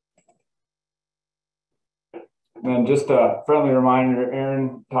 And then just a friendly reminder,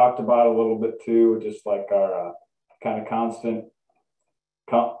 Aaron talked about a little bit too, just like our kind of constant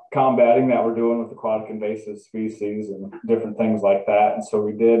combating that we're doing with aquatic invasive species and different things like that. And so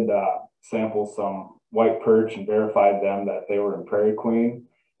we did sample some white perch and verified them that they were in Prairie Queen.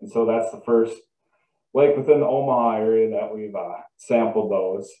 And so that's the first lake within the Omaha area that we've sampled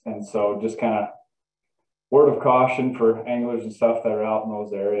those. And so just kind of word of caution for anglers and stuff that are out in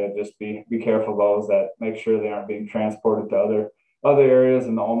those areas, just be careful of those, that make sure they aren't being transported to other areas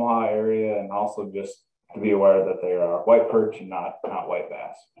in the Omaha area, and also just to be aware that they are white perch and not white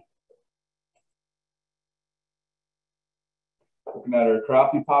bass. Looking at our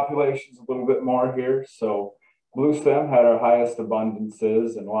crappie populations a little bit more here. So blue stem had our highest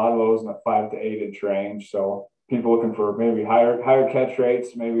abundances, and a lot of those in the 5 to 8 inch range. So people looking for maybe higher catch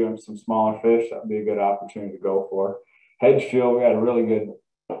rates, maybe on some smaller fish, that would be a good opportunity to go for. Hedgefield, we had a really good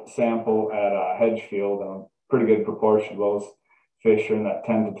sample at Hedgefield, and a pretty good proportion of those fish are in that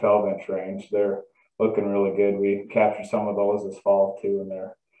 10 to 12 inch range. They're looking really good. We captured some of those this fall too, and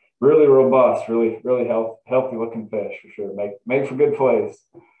they're really robust, really healthy looking fish for sure. Make for good plays.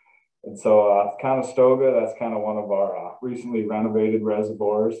 And so Conestoga, that's kind of one of our recently renovated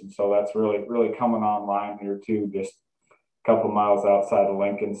reservoirs, and so that's really coming online here too, just a couple miles outside of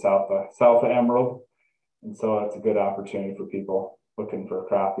Lincoln, south of Emerald. And so that's a good opportunity for people looking for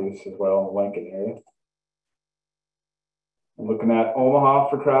crappies as well in the Lincoln area. And looking at Omaha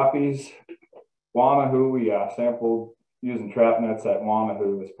for crappies, Wanahoo, we sampled using trap nets at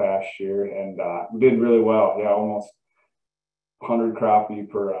Wanahoo this past year, and we did really well. Yeah, almost 100 crappie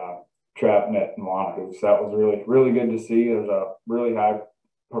per trap net in Wanahoo. So that was really good to see. There's a really high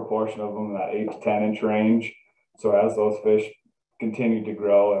proportion of them in that 8 to 10 inch range. So as those fish continue to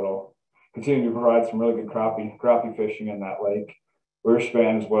grow, it'll continue to provide some really good crappie fishing in that lake.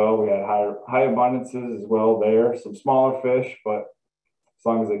 Wirspan as well. We had high abundances as well there. Some smaller fish, but as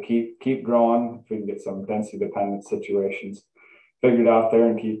long as they keep growing, if we can get some density dependent situations figured out there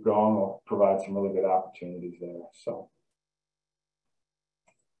and keep growing, we'll provide some really good opportunities there. So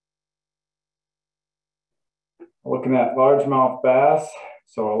looking at largemouth bass.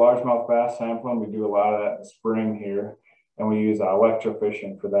 So a largemouth bass sampling, we do a lot of that in the spring here, and we use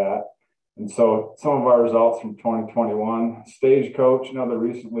electrofishing for that. And so some of our results from 2021, Stagecoach, another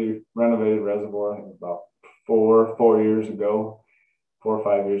recently renovated reservoir, I think about 4 or 5 years ago.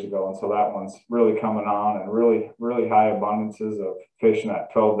 And so that one's really coming on, and really high abundances of fish in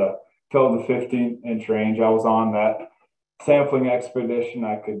that 12 to 15 inch range. I was on that sampling expedition.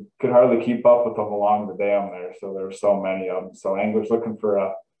 I could hardly keep up with them along the dam there. So there were so many of them. So anglers looking for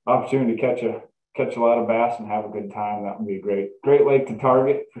an opportunity to catch a lot of bass and have a good time, that would be a great lake to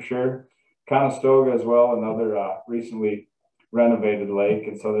target for sure. Conestoga as well, another recently renovated lake.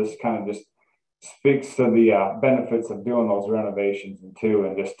 And so this kind of just speaks to the benefits of doing those renovations and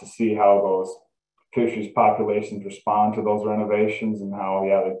just to see how those fisheries populations respond to those renovations, and how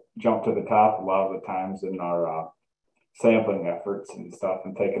they jump to the top a lot of the times in our sampling efforts and stuff,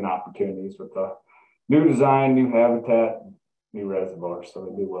 and taking opportunities with the new design, new habitat, new reservoirs. So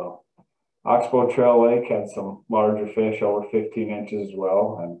they do well. Oxbow Trail Lake had some larger fish, over 15 inches as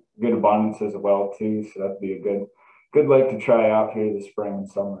well, and good abundances as well too. So that'd be a good lake to try out here this spring and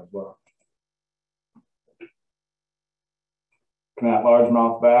summer as well. Looking at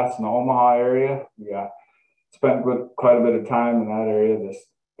largemouth bass in the Omaha area, we spent quite a bit of time in that area this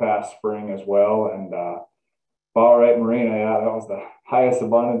past spring as well. And Ballwright Marina, that was the highest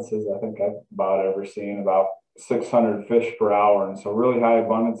abundances I think I've about ever seen, about 600 fish per hour. And so really high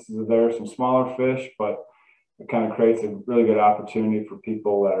abundances there, some smaller fish, but it kind of creates a really good opportunity for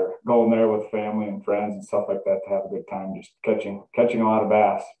people that are going there with family and friends and stuff like that to have a good time, just catching a lot of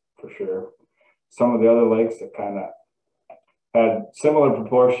bass for sure. Some of the other lakes that kind of had similar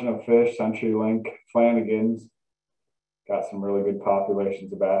proportion of fish, Century Link, Flanagan's, got some really good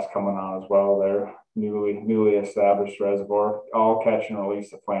populations of bass coming on as well there. Newly established reservoir, all catch and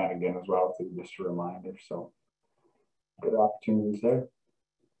release at Flanagan as well too, just a reminder. So good opportunities there.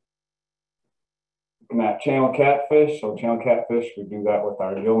 Looking at channel catfish. So channel catfish, we do that with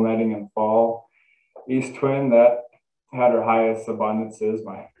our gill netting in the fall. East Twin, that had our highest abundances.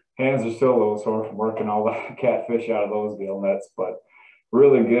 My hands are still a little sore from working all the catfish out of those gill nets, but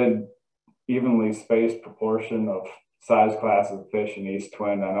really good, evenly spaced proportion of size classes of fish in East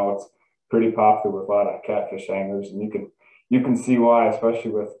Twin. I know it's pretty popular with a lot of catfish anglers, and you can see why,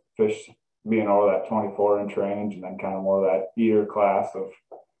 especially with fish being over that 24 inch range, and then kind of more of that eater class of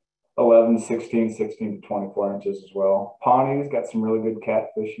 11 to 16 to 24 inches as well. Pawnee's got some really good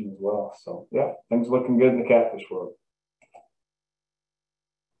catfishing as well. So yeah, things looking good in the catfish world.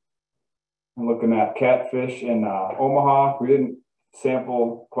 I'm looking at catfish in Omaha. We didn't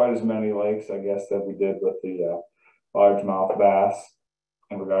sample quite as many lakes, I guess, that we did with the largemouth bass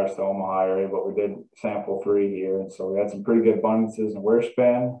in regards to Omaha area, but we did sample 3 here. And so we had some pretty good abundances in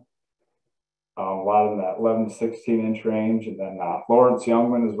Wirspan, a lot of that 11 to 16 inch range. And then Lawrence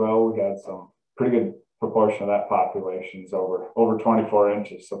Youngman as well, we had some pretty good proportion of that population is over 24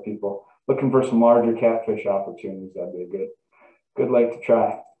 inches. So people looking for some larger catfish opportunities, that'd be a good lake to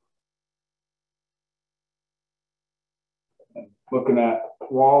try. And looking at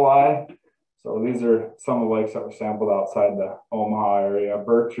walleye, so these are some of the lakes that were sampled outside the Omaha area.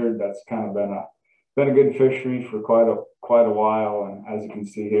 Burchard, that's kind of been a good fishery for quite a while, and as you can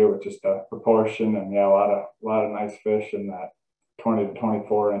see here, with just a proportion, and yeah, a lot of nice fish in that 20 to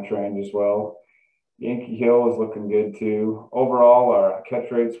 24 inch range as well. Yankee Hill is looking good too. Overall, our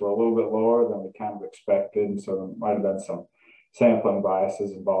catch rates were a little bit lower than we kind of expected, and so there might have been some sampling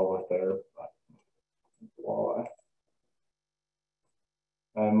biases involved with there. Walleye.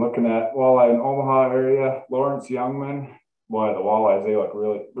 And looking at walleye in Omaha area, Lawrence Youngman, boy, the walleyes, they look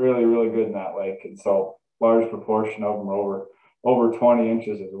really good in that lake. And so large proportion of them are over 20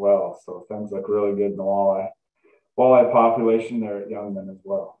 inches as well. So things look really good in the walleye population there at Youngman as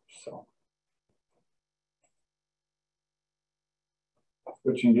well. So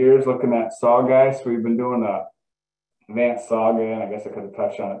switching gears, looking at sawgeist, we've been doing a advanced saga, and I guess I could have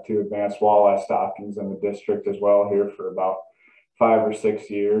touched on it too, advanced walleye stockings in the district as well here for about 5 or 6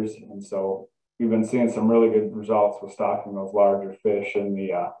 years. And so we've been seeing some really good results with stocking those larger fish in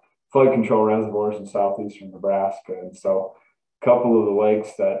the flood control reservoirs in southeastern Nebraska. And so a couple of the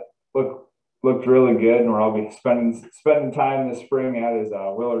lakes that looked really good, and where I'll be spending time this spring at is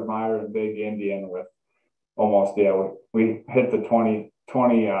Willard Mire and Big Indian with almost, we hit the 20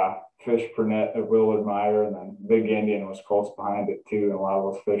 fish per net at Willard Mire, and then Big Indian was close behind it too. And a lot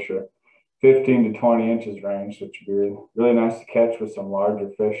of those fish are 15 to 20 inches range, which would be really nice to catch with some larger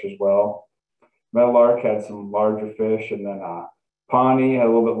fish as well. Meadowlark had some larger fish, and then Pawnee had a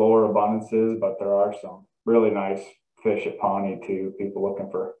little bit lower abundances, but there are some really nice fish at Pawnee too. People looking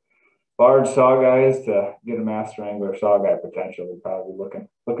for large sawguys to get a master angler sawguy potential would probably be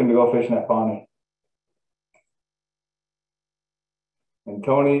looking to go fishing at Pawnee. And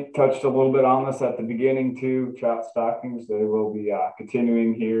Tony touched a little bit on this at the beginning too. Trout stockings, they will be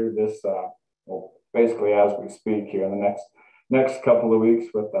continuing here this, well, basically as we speak here in the next couple of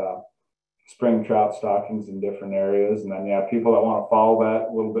weeks with spring trout stockings in different areas. And then, yeah, people that want to follow that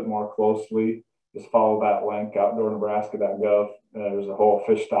a little bit more closely, just follow that link, outdoornebraska.gov. There's a whole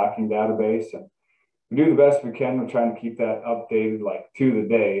fish stocking database, and we do the best we can. We're trying to keep that updated like to the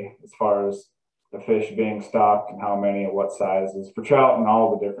day as far as the fish being stocked and how many and what sizes for trout and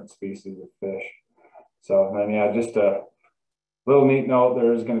all the different species of fish. So, and then, yeah, just a little neat note,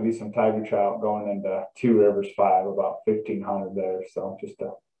 there's going to be some tiger trout going into Two Rivers 5, about 1,500 there. So just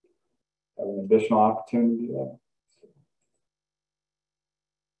have an additional opportunity there.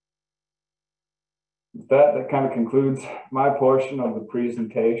 With that kind of concludes my portion of the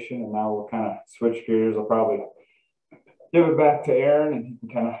presentation, and now we'll kind of switch gears. I'll probably give it back to Aaron, and he can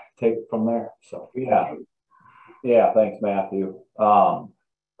kind of take it from there. So yeah, thanks, Matthew.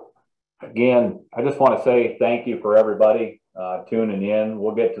 Again, I just want to say thank you for everybody tuning in.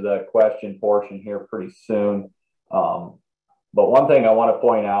 We'll get to the question portion here pretty soon. But one thing I want to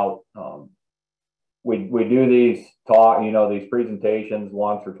point out, we do these these presentations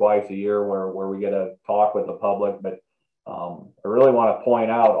once or twice a year where we get to talk with the public, but I really want to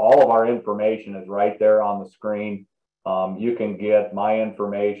point out all of our information is right there on the screen. You can get my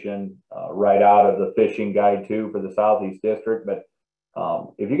information right out of the fishing guide too for the Southeast District. But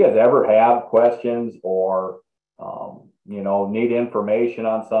if you guys ever have questions or need information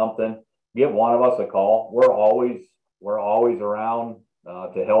on something, give one of us a call. We're always around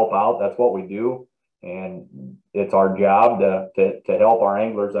to help out. That's what we do, and it's our job to help our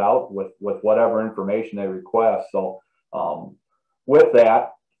anglers out with whatever information they request. So with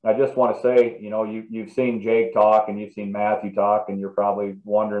that, I just want to say, you've seen Jake talk and you've seen Matthew talk, and you're probably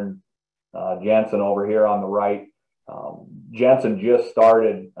wondering, Jensen over here on the right. Jensen just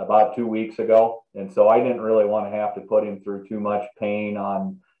started about 2 weeks ago, and so I didn't really want to have to put him through too much pain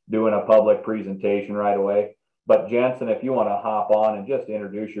on doing a public presentation right away. But Jensen, if you want to hop on and just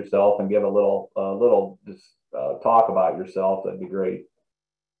introduce yourself and give a little talk about yourself, that'd be great.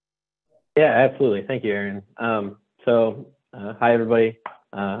 Yeah, absolutely. Thank you, Aaron. Hi, everybody.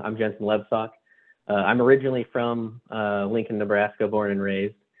 I'm Jensen Lebsock. I'm originally from Lincoln, Nebraska, born and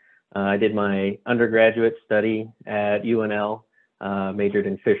raised. I did my undergraduate study at UNL, majored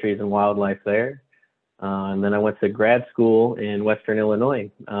in fisheries and wildlife there. And then I went to grad school in Western Illinois.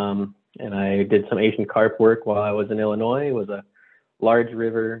 And I did some Asian carp work while I was in Illinois. Was a large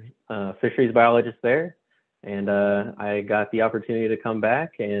river fisheries biologist there. And I got the opportunity to come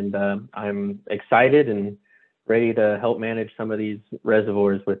back, and I'm excited and ready to help manage some of these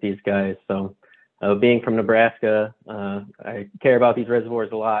reservoirs with these guys. So being from Nebraska, I care about these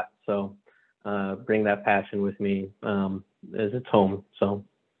reservoirs a lot. So bring that passion with me as it's home. So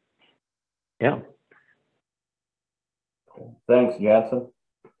Yeah. Thanks, Jensen.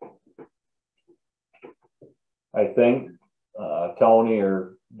 I think Tony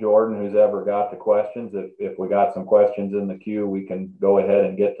or Jordan, who's ever got the questions, if we got some questions in the queue, we can go ahead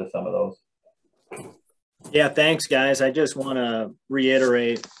and get to some of those. Yeah, thanks, guys. I just want to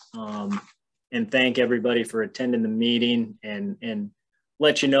reiterate and thank everybody for attending the meeting and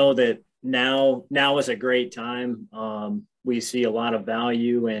let you know that now is a great time. We see a lot of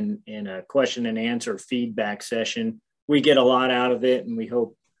value in a question and answer feedback session. We get a lot out of it, and we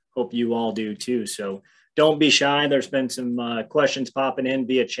hope you all do too. So don't be shy. There's been some questions popping in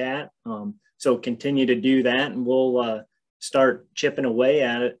via chat. So continue to do that, and we'll start chipping away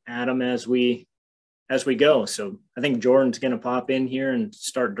at them as we go. So I think Jordan's going to pop in here and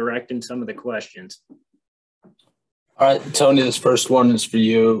start directing some of the questions. All right, Tony, this first one is for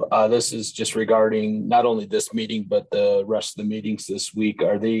you. This is just regarding not only this meeting, but the rest of the meetings this week.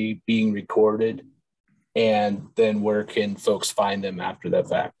 Are they being recorded? And then where can folks find them after that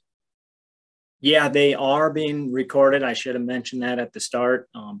fact? Yeah, they are being recorded. I should have mentioned that at the start.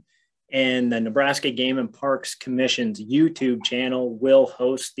 And the Nebraska Game and Parks Commission's YouTube channel will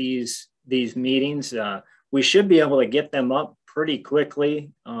host these meetings. We should be able to get them up pretty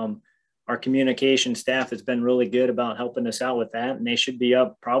quickly. Our communication staff has been really good about helping us out with that, and they should be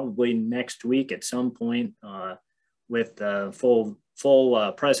up probably next week at some point with full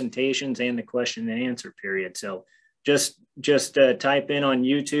presentations and the question and answer period. So just type in on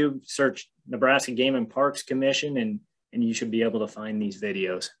YouTube, search Nebraska Game and Parks Commission, and you should be able to find these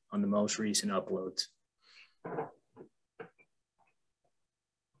videos on the most recent uploads.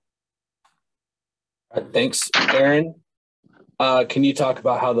 Thanks, Aaron. Can you talk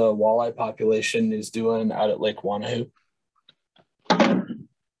about how the walleye population is doing out at Lake Wanahoo?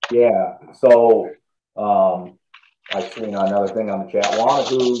 Yeah, so I see another thing on the chat.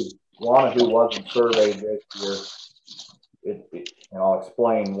 Wanahoo wasn't surveyed this year. And I'll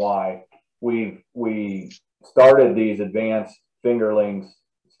explain why. We started these advanced fingerlings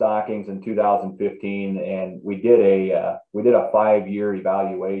stockings in 2015, and we did a 5-year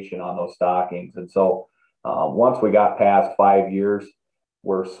evaluation on those stockings. And so once we got past 5 years,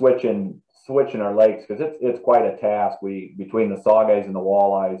 we're switching our lakes because it's quite a task. Between the sawguys and the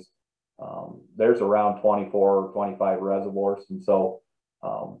walleyes, there's around 24 or 25 reservoirs, and so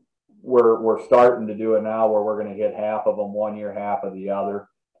we're starting to do it now where we're going to hit half of them 1 year, half of the other.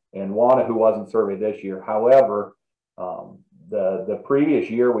 And Wanahoo wasn't surveyed this year. However, the previous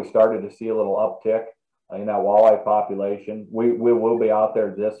year we started to see a little uptick in that walleye population. We will be out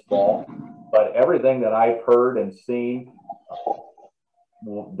there this fall, but everything that I've heard and seen,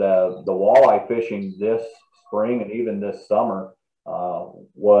 the walleye fishing this spring and even this summer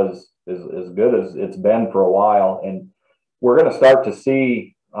was as good as it's been for a while. And we're going to start to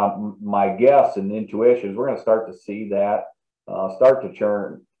see, my guess and intuition is we're going to start to see that start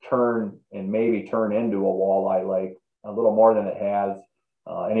to turn and maybe turn into a walleye lake a little more than it has.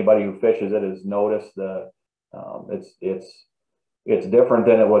 Anybody who fishes it has noticed it's different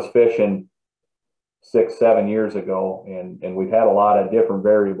than it was fishing 6-7 years ago, and we've had a lot of different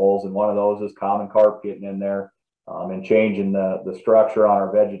variables, and one of those is common carp getting in there and changing the structure on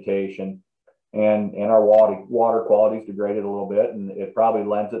our vegetation, and our water quality's degraded a little bit, and it probably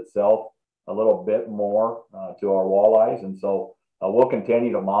lends itself a little bit more to our walleyes, and so we'll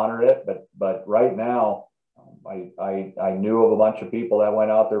continue to monitor it. But right now, I knew of a bunch of people that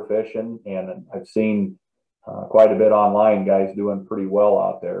went out there fishing, and I've seen quite a bit online, guys doing pretty well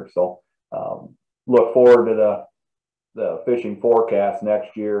out there. So look forward to the fishing forecast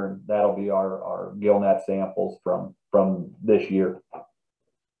next year, and that'll be our gill net samples from this year.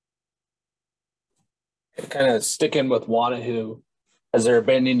 Kind of sticking with Wanahoo, has there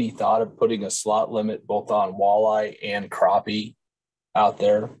been any thought of putting a slot limit both on walleye and crappie out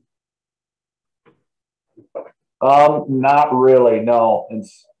there? Not really, no.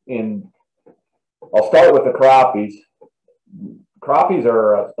 I'll start with the crappies. Crappies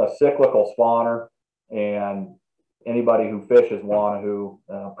are a cyclical spawner, and anybody who fishes Wanahoo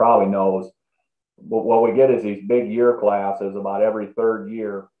probably knows. But what we get is these big year classes about every third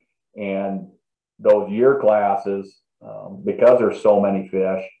year, and those year classes, because there's so many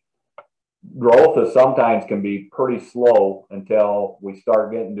fish, growth is sometimes can be pretty slow until we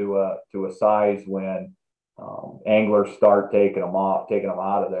start getting to a size when anglers start taking them out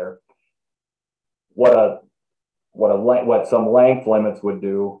of there. What some length limits would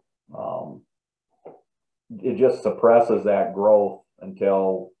do, it just suppresses that growth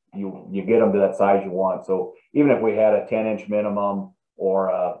until you get them to that size you want. So even if we had a 10-inch minimum or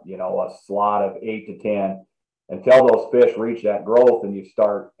a slot of 8 to 10, until those fish reach that growth and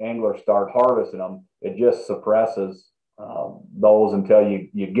anglers start harvesting them, it just suppresses those until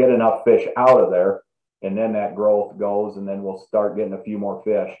you get enough fish out of there, and then that growth goes, and then we'll start getting a few more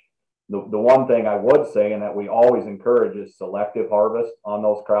fish. The one thing I would say, and that we always encourage, is selective harvest on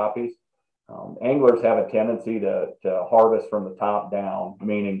those crappies. Anglers have a tendency to harvest from the top down,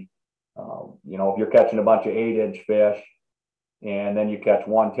 meaning, if you're catching a bunch of 8-inch fish and then you catch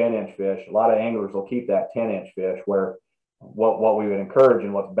one 10-inch fish, a lot of anglers will keep that 10-inch fish, where what we would encourage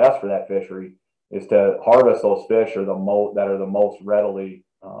and what's best for that fishery is to harvest those fish that are the most readily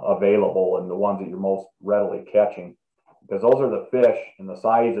available and the ones that you're most readily catching, because those are the fish and the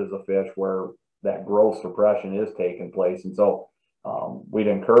sizes of fish where that growth suppression is taking place. And so we'd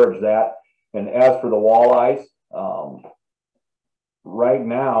encourage that. And as for the walleyes, right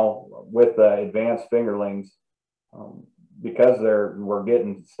now with the advanced fingerlings, because we're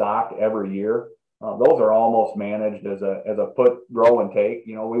getting stocked every year, those are almost managed as a put, grow, and take.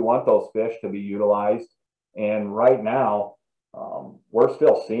 We want those fish to be utilized. And right now, we're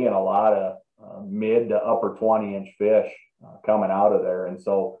still seeing a lot of mid to upper 20-inch fish coming out of there. And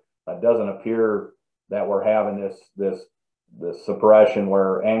so it doesn't appear that we're having this suppression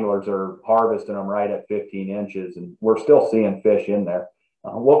where anglers are harvesting them right at 15 inches, and we're still seeing fish in there.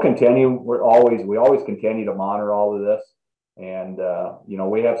 We'll continue. We always continue to monitor all of this. And,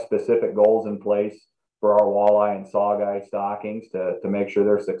 we have specific goals in place for our walleye and saugeye stockings to make sure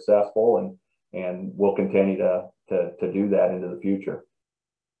they're successful, and we'll continue to do that into the future.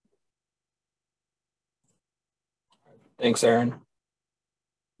 Thanks, Aaron.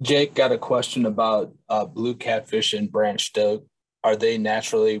 Jake got a question about blue catfish and branch stoke. Are they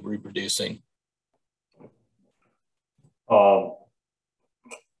naturally reproducing?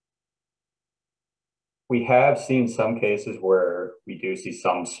 We have seen some cases where we do see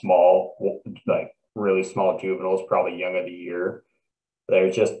some small, like really small juveniles, probably young of the year.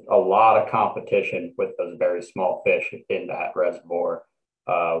 There's just a lot of competition with those very small fish in that reservoir.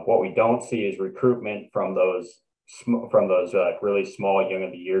 What we don't see is recruitment from those really small, young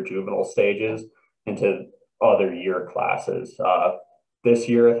of the year juvenile stages into other year classes. This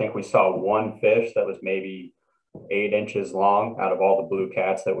year, I think we saw one fish that was maybe 8 inches long out of all the blue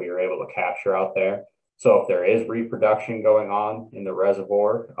cats that we were able to capture out there. So if there is reproduction going on in the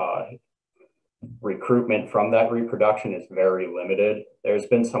reservoir, recruitment from that reproduction is very limited. There's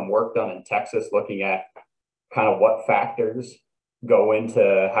been some work done in Texas looking at kind of what factors go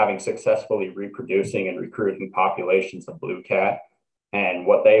into having successfully reproducing and recruiting populations of blue cat. And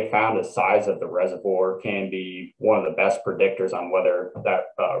what they found is size of the reservoir can be one of the best predictors on whether that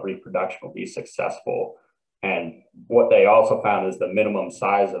reproduction will be successful. And what they also found is the minimum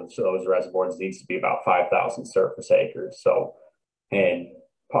size of those reservoirs needs to be about 5,000 surface acres. So, and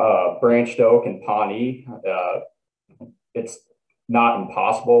branch stoke and Pawnee, it's not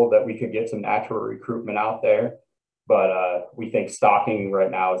impossible that we could get some natural recruitment out there, but we think stocking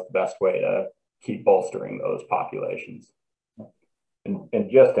right now is the best way to keep bolstering those populations. And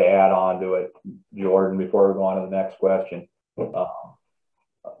just to add on to it, Jordan, before we go on to the next question,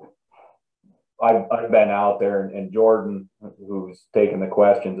 I've been out there, and Jordan, who's taken the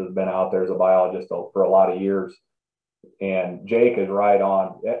questions, has been out there as a biologist for a lot of years. And Jake is right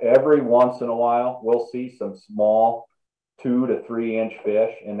on. Every once in a while, we'll see some small 2 to 3 inch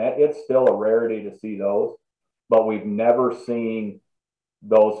fish, and it's still a rarity to see those. But we've never seen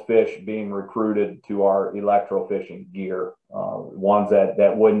those fish being recruited to our electrofishing gear, ones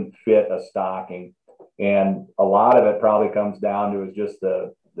that wouldn't fit a stocking. And a lot of it probably comes down to is just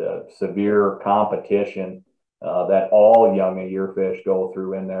the severe competition that all young year fish go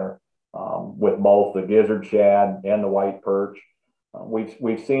through in there, with both the gizzard shad and the white perch.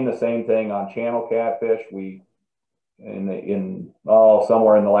 We've seen the same thing on channel catfish.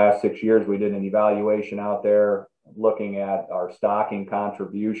 Somewhere in the last 6 years, we did an evaluation out there looking at our stocking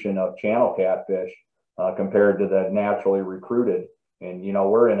contribution of channel catfish compared to the naturally recruited. And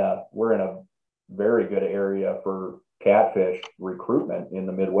we're in a very good area for catfish recruitment in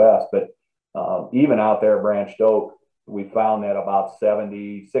the Midwest, but even out there at Branch Stoke, we found that about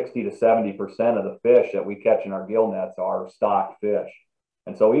 60 to 70% of the fish that we catch in our gill nets are stocked fish.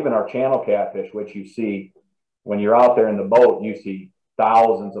 And so even our channel catfish, which you see when you're out there in the boat, you see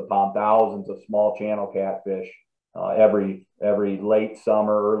thousands upon thousands of small channel catfish every late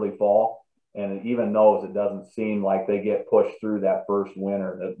summer, early fall. And even those, it doesn't seem like they get pushed through that first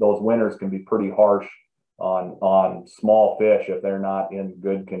winter. Those winters can be pretty harsh on small fish if they're not in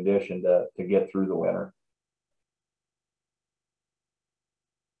good condition to get through the winter.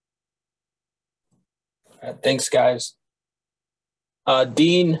 Thanks, guys.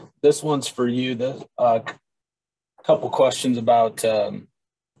 Dean, this one's for you. couple questions about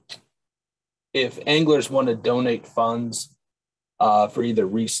if anglers want to donate funds for either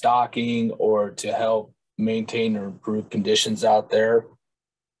restocking or to help maintain or improve conditions out there,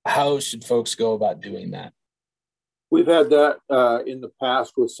 how should folks go about doing that? We've had that in the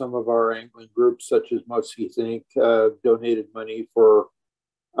past with some of our angling groups, such as Muskies Inc., donated money for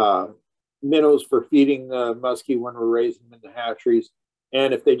minnows for feeding the muskie when we're raising them in the hatcheries.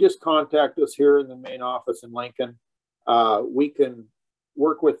 And if they just contact us here in the main office in Lincoln, we can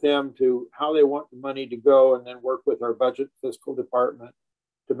work with them to how they want the money to go, and then work with our budget fiscal department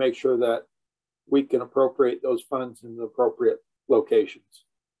to make sure that we can appropriate those funds in the appropriate locations.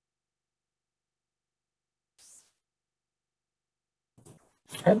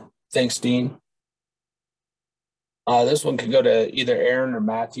 Okay. Thanks, Dean. This one could go to either Aaron or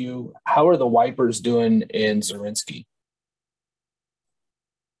Matthew. How are the wipers doing in Zarinsky?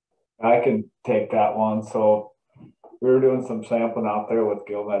 I can take that one. So we were doing some sampling out there with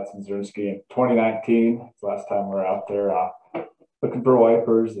gill nets in Zarinsky in 2019. It's the last time we were out there looking for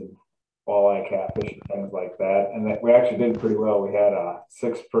wipers and walleye, catfish, and things like that. And we actually did pretty well. We had a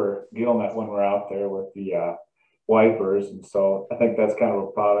 6 per gill net when we were out there with the wipers. And so I think that's kind of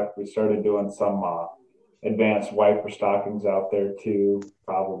a product. We started doing some advanced wiper stockings out there too.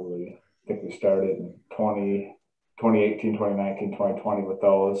 Probably, I think we started in 2018, 2019, 2020 with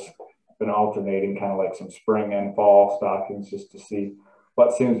those. Been alternating kind of like some spring and fall stockings just to see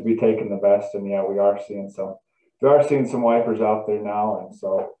what seems to be taking the best. And yeah, we are seeing some wipers out there now. And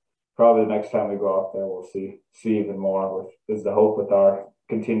so probably the next time we go out there, we'll see even more is the hope with our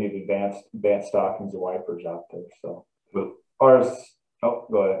continued advanced stockings of wipers out there. So ours, oh,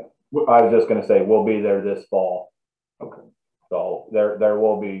 go ahead. I was just going to say, we'll be there this fall. Okay. So there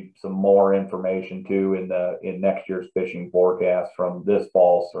will be some more information too in next year's fishing forecast from this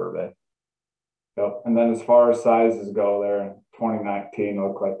fall survey. Yep. And then as far as sizes go, there in 2019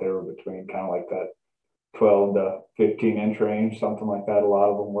 looked like they were between kind of like that 12 to 15 inch range, something like that. A lot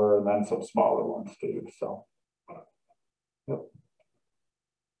of them were, and then some smaller ones too. So, yep.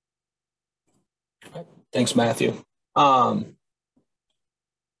 Thanks, Matthew.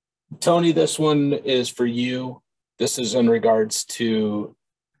 Tony, this one is for you. This is in regards to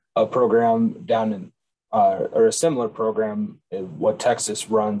a program down in, or a similar program, what Texas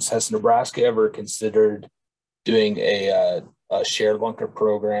runs. Has Nebraska ever considered doing a shared lunker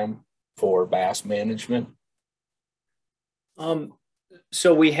program for bass management?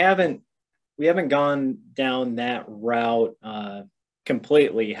 So we haven't gone down that route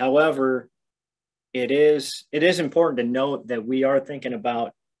completely. However, it is important to note that we are thinking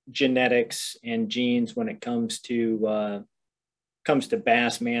about genetics and genes when it comes to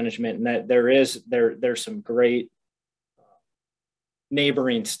bass management, and that there's some great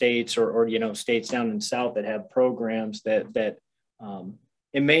neighboring states or states down in the South that have programs that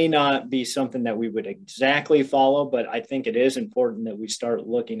it may not be something that we would exactly follow, but I think it is important that we start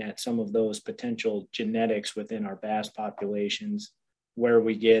looking at some of those potential genetics within our bass populations, where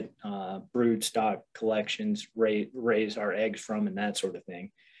we get brood stock collections, raise our eggs from, and that sort of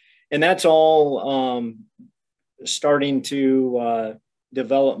thing. And that's all starting to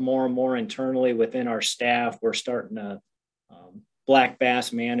develop more and more internally within our staff. We're starting a black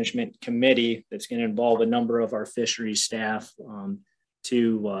bass management committee that's going to involve a number of our fisheries staff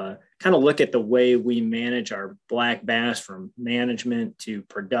to kind of look at the way we manage our black bass, from management to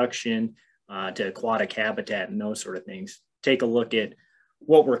production to aquatic habitat and those sort of things. Take a look at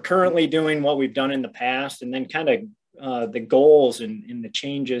what we're currently doing, what we've done in the past, and then kind of the goals and the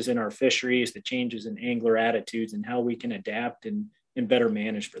changes in our fisheries, the changes in angler attitudes, and how we can adapt and better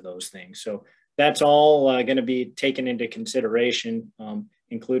manage for those things. So that's all going to be taken into consideration,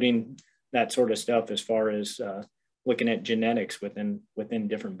 including that sort of stuff as far as looking at genetics within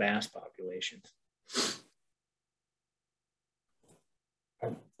different bass populations.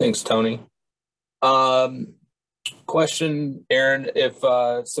 Thanks, Tony. Question, Aaron, if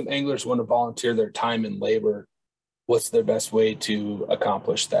some anglers want to volunteer their time and labor, what's the best way to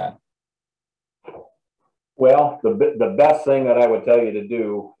accomplish that? Well, the best thing that I would tell you to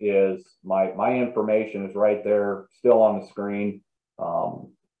do is my information is right there, still on the screen.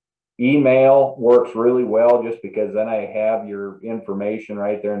 Email works really well, just because then I have your information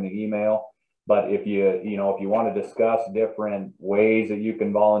right there in the email. But if you want to discuss different ways that you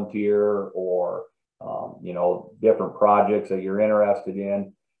can volunteer, or different projects that you're interested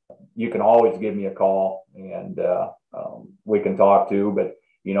in, you can always give me a call, and we can talk too. But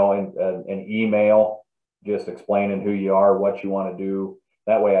an email just explaining who you are, what you want to do,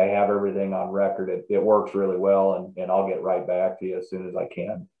 that way I have everything on record. It works really well, and I'll get right back to you as soon as I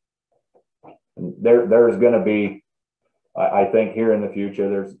can. And there's going to be I think here in the future,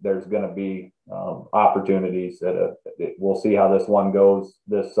 there's going to be opportunities that we'll see how this one goes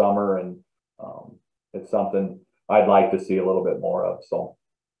this summer, and it's something I'd like to see a little bit more of. So.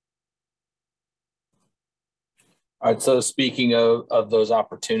 All right. So speaking of those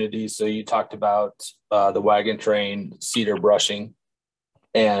opportunities, so you talked about the wagon train, cedar brushing,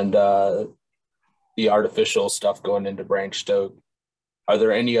 and the artificial stuff going into branch oak. Are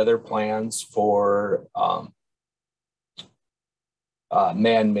there any other plans for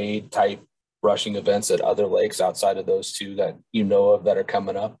man-made type brushing events at other lakes outside of those two that you know of that are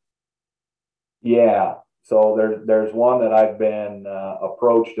coming up? Yeah. So there's one that I've been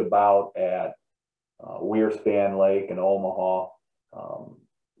approached about at Weirspan Lake in Omaha.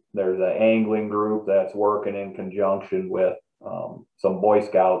 There's an angling group that's working in conjunction with some Boy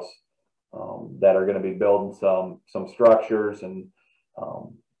Scouts that are going to be building some structures, and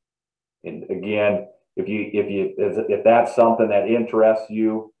again, if that's something that interests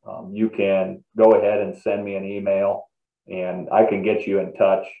you, you can go ahead and send me an email, and I can get you in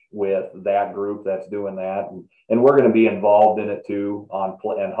touch with that group that's doing that. And we're going to be involved in it too,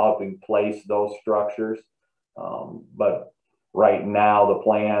 and helping place those structures. But right now, the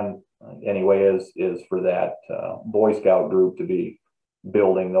plan anyway is for that Boy Scout group to be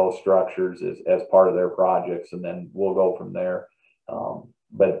building those structures as part of their projects, and then we'll go from there.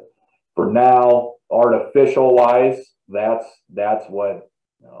 But for now, artificial wise, that's what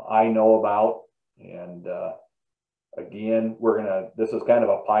I know about. And again, this is kind of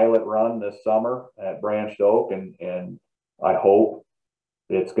a pilot run this summer at Branched Oak, and I hope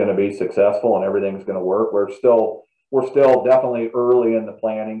it's going to be successful and everything's going to work. We're still definitely early in the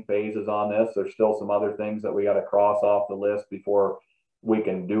planning phases on this. There's still some other things that we got to cross off the list before we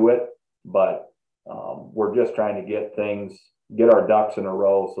can do it, but we're just trying to get our ducks in a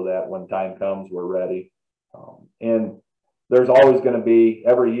row so that when time comes, we're ready. And there's always going to be,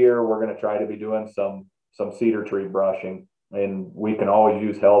 every year we're going to try to be doing some cedar tree brushing, and we can always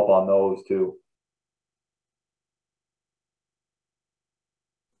use help on those too.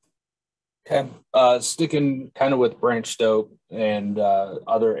 Okay. Sticking kind of with branched oak and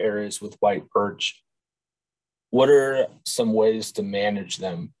other areas with white perch, what are some ways to manage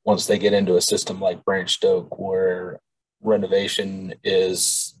them once they get into a system like branched oak where renovation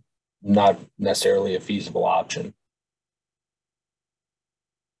is not necessarily a feasible option?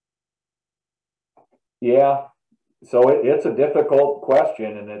 Yeah, so it's a difficult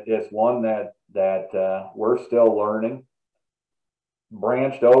question, and it's one that we're still learning.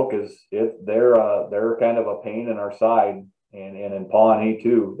 Branched oak they're kind of a pain in our side, and in Pawnee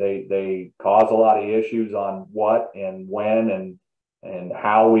too. They cause a lot of issues on what and when and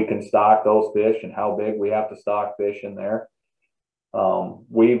how we can stock those fish and how big we have to stock fish in there.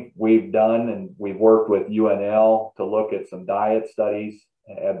 We've done, and we've worked with UNL to look at some diet studies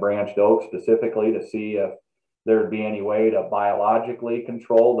at Branched Oak specifically to see if there'd be any way to biologically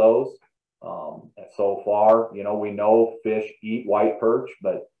control those. So far, we know fish eat white perch,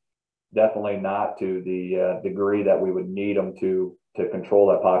 but definitely not to the degree that we would need them to control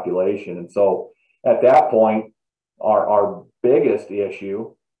that population. And so at that point, our biggest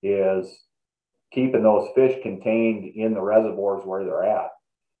issue is keeping those fish contained in the reservoirs where they're at.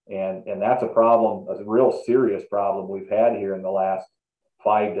 And that's a problem, a real serious problem we've had here in the last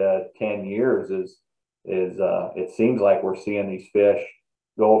 5 to 10 years is it seems like we're seeing these fish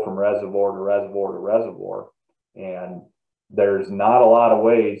go from reservoir to reservoir to reservoir. And there's not a lot of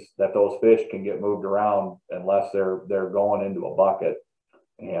ways that those fish can get moved around unless they're going into a bucket.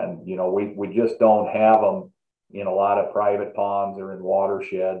 And, we just don't have them in a lot of private ponds or in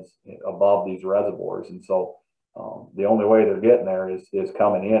watersheds above these reservoirs. And so the only way they're getting there is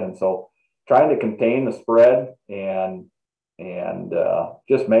coming in. And so trying to contain the spread and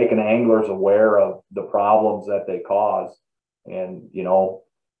just making anglers aware of the problems that they cause. And,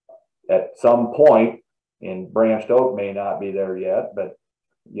 at some point, in Branched Oak may not be there yet, but,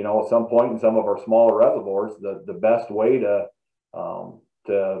 at some point in some of our smaller reservoirs, the best way to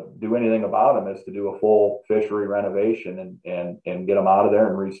do anything about them is to do a full fishery renovation and get them out of there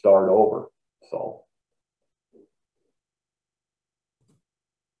and restart over. So.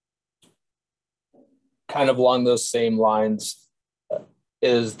 Kind of along those same lines,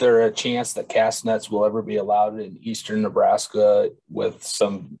 is there a chance that cast nets will ever be allowed in eastern Nebraska with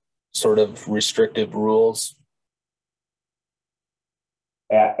some sort of restrictive rules?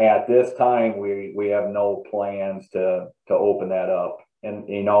 At this time, we have no plans to open that up. And,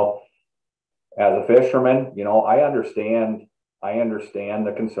 as a fisherman, I understand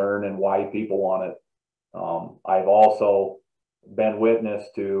the concern and why people want it. I've also been witness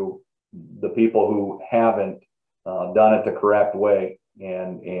to the people who haven't done it the correct way.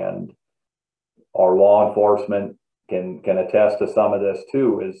 And our law enforcement can attest to some of this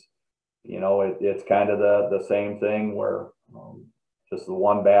too. Is it's kind of the same thing where just the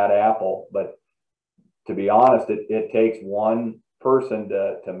one bad apple. But to be honest, it takes one person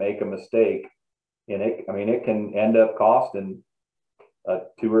to make a mistake, and it can end up costing a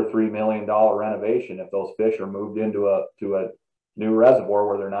 $2 or $3 million renovation if those fish are moved into a new reservoir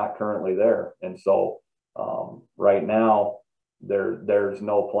where they're not currently there. And so right now there's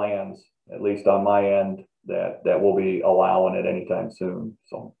no plans, at least on my end, that we'll be allowing it anytime soon.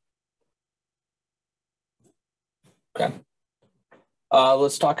 So okay,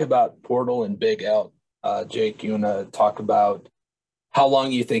 let's talk about Portal and Big Elk. Jake, you want to talk about how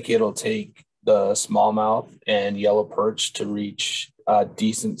long you think it'll take the smallmouth and yellow perch to reach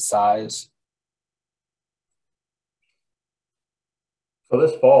decent size? So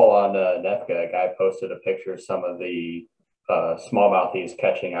this fall on NEFCA, a guy posted a picture of some of the smallmouth he's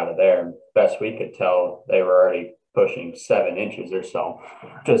catching out of there. And best we could tell, they were already pushing 7 inches or so.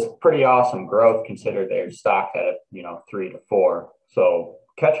 Just pretty awesome growth considering they're stocked at 3 to 4. So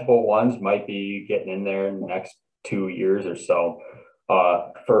catchable ones might be getting in there in the next 2 years or so.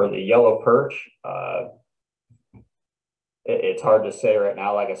 For the yellow perch, it's hard to say right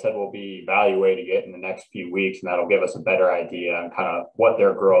now. Like I said, we'll be evaluating it in the next few weeks, and that'll give us a better idea on kind of what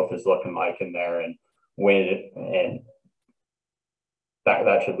their growth is looking like in there and when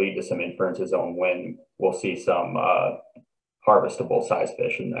that should lead to some inferences on when we'll see some harvestable size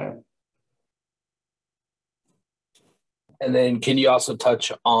fish in there. And then can you also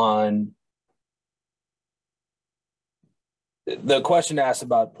touch on the question asked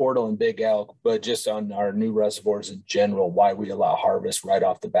about Portal and Big Elk, but just on our new reservoirs in general, why we allow harvest right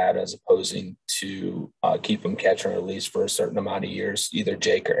off the bat as opposing to keep them catch and release for a certain amount of years, either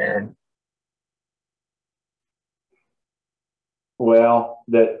Jake or Aaron? Well,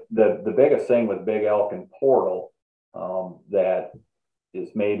 the biggest thing with Big Elk and Portal that is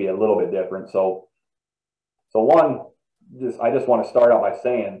maybe a little bit different. So one, I just want to start out by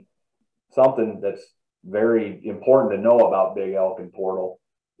saying something that's very important to know about Big Elk and Portal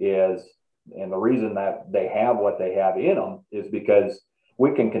is, and the reason that they have what they have in them is because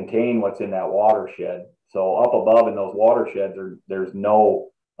we can contain what's in that watershed. So up above in those watersheds, there's no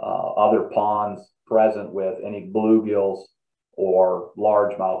other ponds present with any bluegills or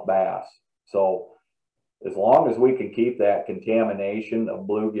largemouth bass. So as long as we can keep that contamination of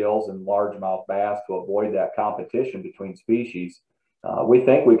bluegills and largemouth bass to avoid that competition between species, we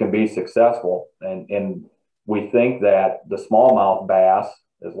think we can be successful. And we think that the smallmouth bass,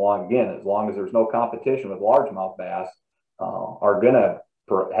 as long as there's no competition with largemouth bass, are going to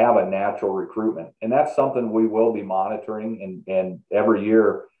have a natural recruitment. And that's something we will be monitoring. And every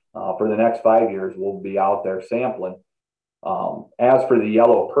year for the next 5 years, we'll be out there sampling. As for the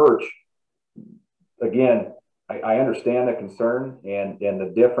yellow perch, again, I understand the concern and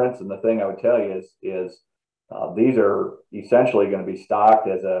the difference. And the thing I would tell you is these are essentially going to be stocked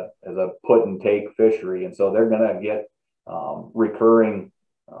as a put and take fishery. And so they're going to get recurring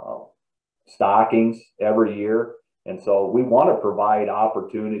stockings every year. And so we want to provide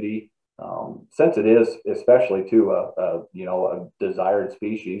opportunity since it is especially to a desired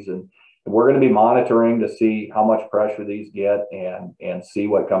species. And we're going to be monitoring to see how much pressure these get and see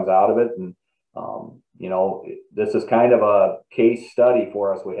what comes out of it. And this is kind of a case study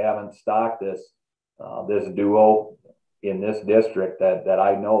for us. We haven't stocked this duo in this district that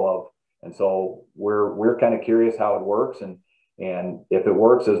I know of, and so we're kind of curious how it works, and if it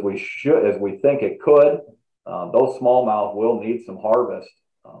works as we think it could, those smallmouth will need some harvest.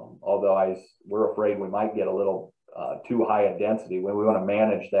 Although we're afraid we might get a little too high a density when we want to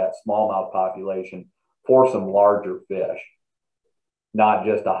manage that smallmouth population for some larger fish, not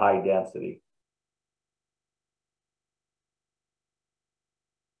just a high density.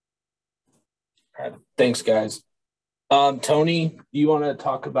 Thanks, guys. Tony, you want to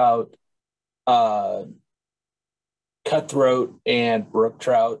talk about cutthroat and brook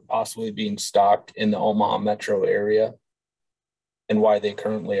trout possibly being stocked in the Omaha metro area and why they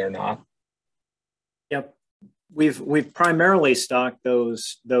currently are not? Yep. We've primarily stocked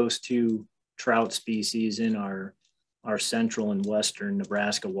those two trout species in our central and western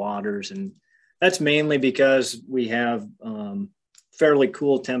Nebraska waters. And that's mainly because we have fairly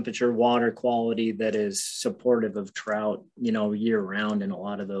cool temperature water quality that is supportive of trout, year round in a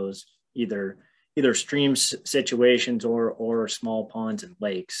lot of those either stream situations or small ponds and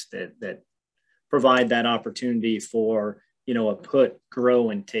lakes that provide that opportunity for, a put, grow,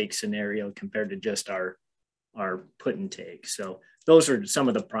 and take scenario compared to just our put and take. So those are some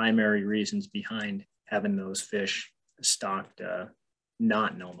of the primary reasons behind having those fish stocked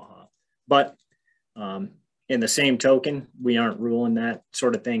not in Omaha. But in the same token, we aren't ruling that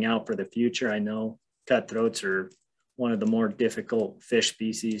sort of thing out for the future. I know cutthroats are one of the more difficult fish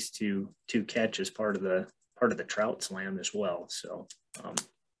species to catch as part of the trout slam as well. So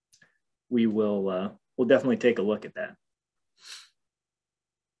we'll definitely take a look at that.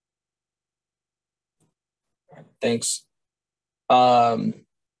 Thanks.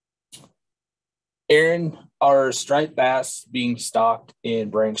 Aaron, are striped bass being stocked in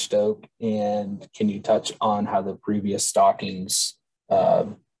Branched Oak, and can you touch on how the previous stockings,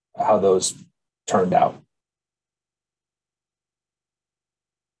 how those turned out?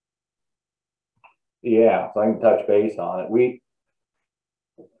 Yeah, so I can touch base on it. We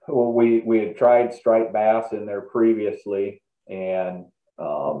had tried striped bass in there previously, and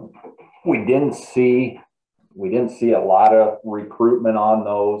we didn't see a lot of recruitment on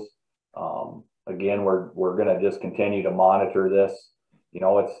those. Again, we're going to just continue to monitor this. You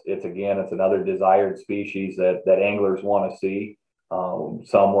know, it's another desired species that anglers want to see.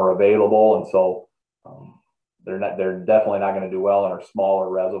 Some were available, and so they're definitely not going to do well in our smaller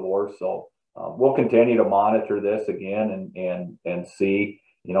reservoirs. So we'll continue to monitor this again and see.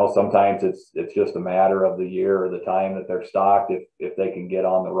 You know, sometimes it's just a matter of the year or the time that they're stocked, if they can get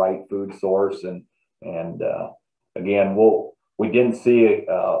on the right food source. And again, we didn't see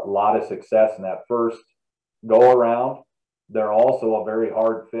a lot of success in that first go around. They're also a very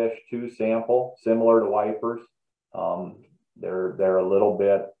hard fish to sample, similar to wipers. They're a little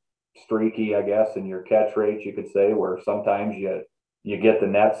bit streaky, I guess, in your catch rates, you could say, where sometimes you get the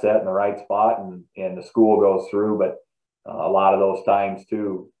net set in the right spot and the school goes through, but a lot of those times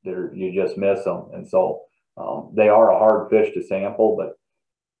too, you just miss them. And so they are a hard fish to sample, but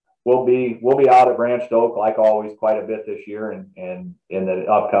we'll be out at Branched Oak, like always, quite a bit this year and in the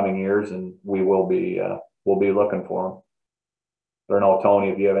upcoming years, and we'll be looking for them. I don't know, Tony,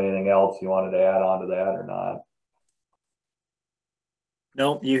 if you have anything else you wanted to add on to that or not.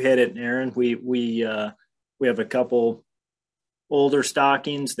 No, you hit it, Aaron. We have a couple older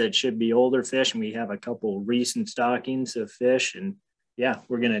stockings that should be older fish, and we have a couple recent stockings of fish, and yeah,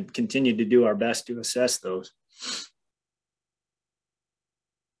 we're going to continue to do our best to assess those.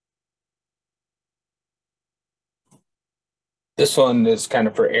 This one is kind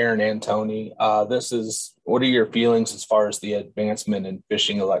of for Aaron and Tony. What are your feelings as far as the advancement in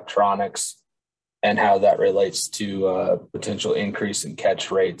fishing electronics and how that relates to potential increase in catch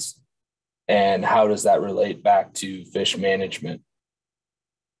rates? And how does that relate back to fish management?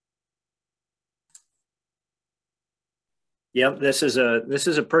 Yep, this is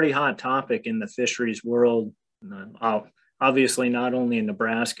a pretty hot topic in the fisheries world. Obviously, not only in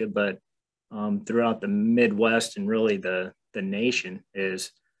Nebraska, but throughout the Midwest and really the nation,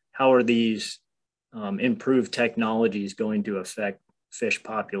 is how are these improved technologies going to affect fish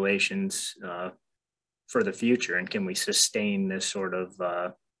populations for the future, and can we sustain this sort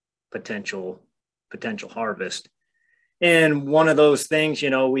of potential harvest? And one of those things, you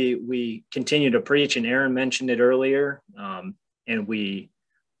know, we continue to preach, and Aaron mentioned it earlier, and we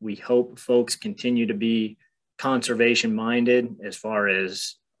hope folks continue to be conservation minded as far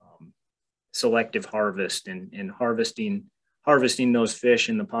as selective harvest and harvesting those fish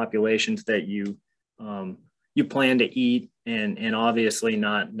in the populations that you plan to eat, and obviously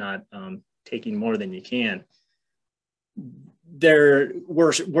not taking more than you can.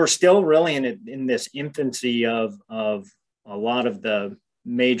 We're still really in this infancy of a lot of the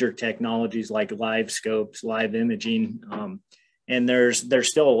major technologies like live scopes, live imaging, and there's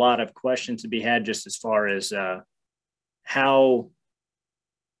still a lot of questions to be had just as far as how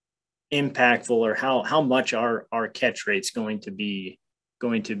impactful or how much our catch rate's going to be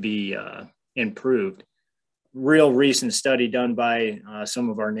improved. Real recent study done by some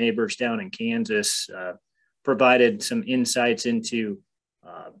of our neighbors down in Kansas provided some insights into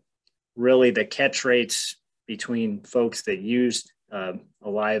really the catch rates between folks that used a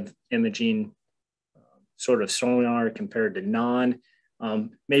live imaging sort of sonar compared to non.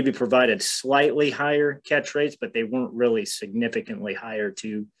 Maybe provided slightly higher catch rates, but they weren't really significantly higher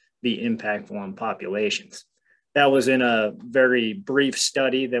to be impactful on populations. That was in a very brief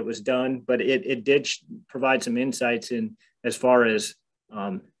study that was done, but it did provide some insights in as far as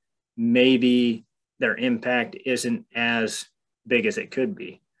maybe their impact isn't as big as it could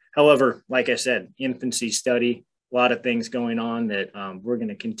be. However, like I said, infancy study, a lot of things going on that we're going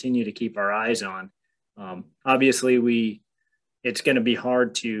to continue to keep our eyes on. Obviously, it's going to be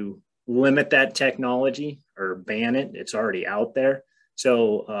hard to limit that technology or ban it. It's already out there.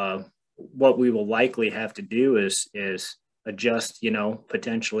 So what we will likely have to do is adjust,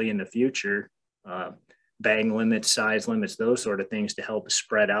 potentially in the future bag limits, size limits, those sort of things to help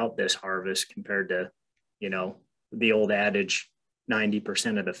spread out this harvest compared to, you know, the old adage,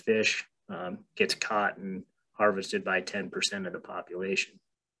 90% of the fish gets caught and harvested by 10% of the population.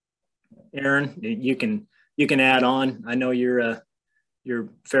 Aaron, you can add on. I know you're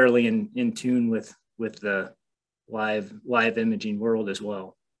fairly in tune with the live imaging world as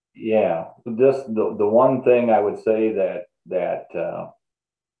well. Yeah, the one thing I would say that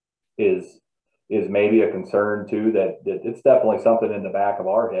is maybe a concern too, that it's definitely something in the back of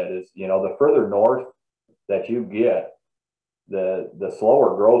our head is, you know, the further north that you get, the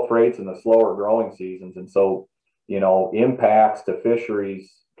slower growth rates and the slower growing seasons. And so, you know, impacts to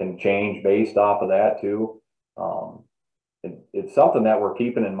fisheries can change based off of that too. It's something that we're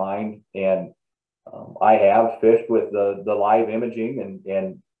keeping in mind. And I have fished with the live imaging,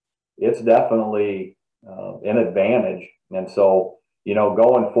 and it's definitely an advantage. And so, you know,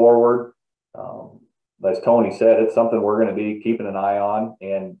 going forward, as Tony said, it's something we're going to be keeping an eye on.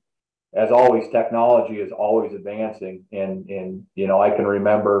 And as always, technology is always advancing. And you know, I can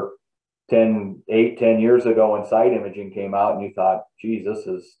remember 10 years ago when site imaging came out, and you thought, geez, this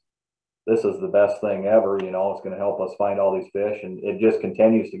is the best thing ever. You know, it's going to help us find all these fish, and it just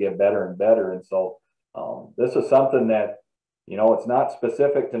continues to get better and better. And so this is something that, you know, it's not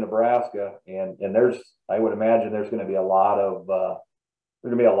specific to Nebraska, and I would imagine there's going to be a lot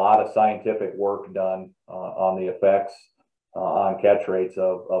of scientific work done on the effects on catch rates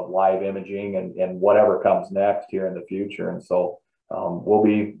of live imaging and whatever comes next here in the future. And so we'll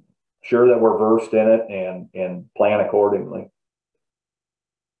be sure that we're versed in it and plan accordingly.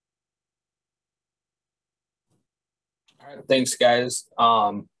 All right, thanks, guys.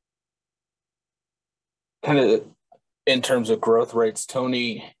 Kind of in terms of growth rates,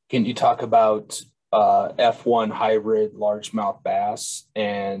 Tony, can you talk about F1 hybrid largemouth bass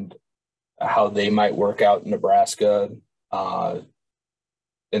and how they might work out in Nebraska,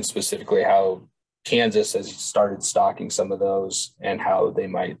 and specifically how Kansas has started stocking some of those and how they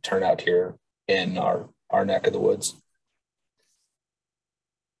might turn out here in our neck of the woods?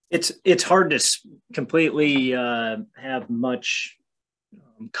 It's hard to completely have much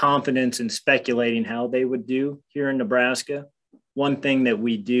confidence in speculating how they would do here in Nebraska. One thing that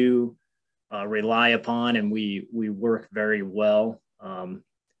we do rely upon and we work very well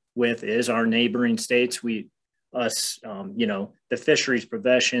with is our neighboring states. You know, the fisheries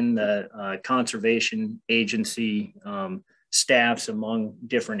profession, the conservation agency staffs among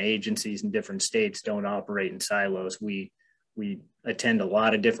different agencies in different states don't operate in silos. We attend a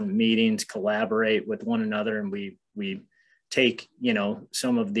lot of different meetings, collaborate with one another, and we take, you know,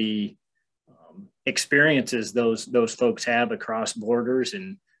 some of the experiences those folks have across borders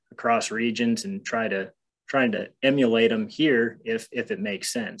and across regions and trying to emulate them here if it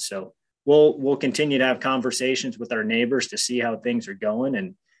makes sense. So we'll continue to have conversations with our neighbors to see how things are going.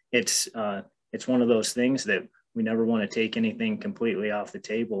 And it's one of those things that we never want to take anything completely off the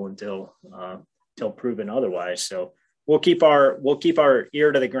table until proven otherwise. So we'll keep our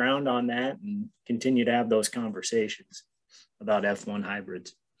ear to the ground on that and continue to have those conversations about F1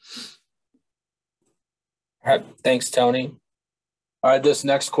 hybrids. All right, thanks, Tony. All right, this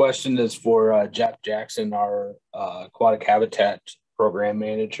next question is for Jack Jackson, our aquatic habitat program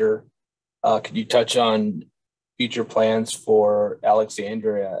manager. Could you touch on future plans for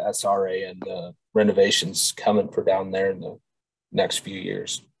Alexandria SRA and the renovations coming for down there in the next few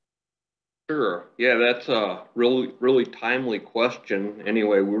years? Sure. Yeah, that's a really timely question.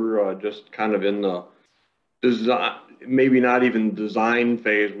 Anyway, we're just kind of in the design, maybe not even design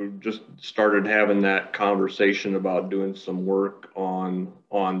phase. We've just started having that conversation about doing some work on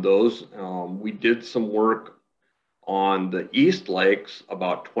those. We did some work on the East Lakes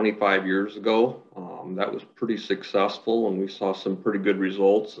about 25 years ago. That was pretty successful, and we saw some pretty good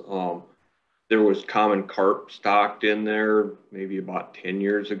results. There was common carp stocked in there maybe about 10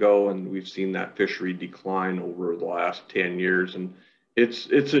 years ago, and we've seen that fishery decline over the last 10 years. And it's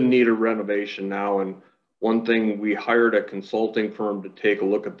in need of renovation now. And one thing, we hired a consulting firm to take a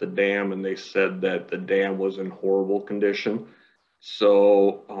look at the dam, and they said that the dam was in horrible condition.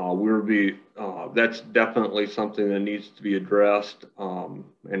 So that's definitely something that needs to be addressed.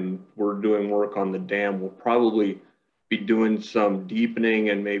 And we're doing work on the dam. We'll probably be doing some deepening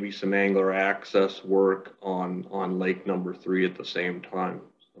and maybe some angler access work on lake number 3 at the same time.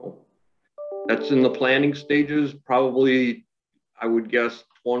 So that's in the planning stages. Probably, I would guess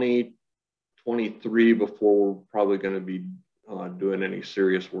 2023 before we're probably going to be doing any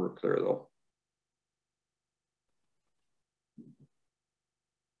serious work there, though.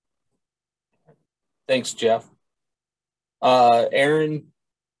 Thanks, Jeff. Aaron,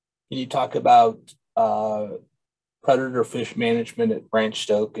 Can you talk about predator fish management at Branch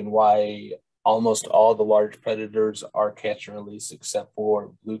Stoke and why almost all the large predators are catch and release except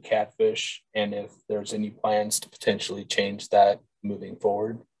for blue catfish, and if there's any plans to potentially change that moving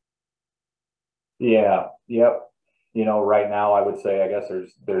forward? Yeah, yep. You know, right now I would say I guess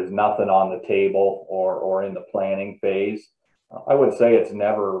there's nothing on the table or in the planning phase. I would say it's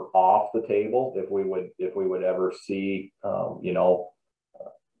never off the table if we would ever see you know,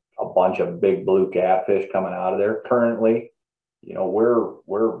 a bunch of big blue catfish coming out of there. Currently, you know,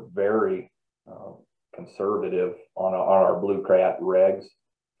 we're very conservative on our blue cat regs,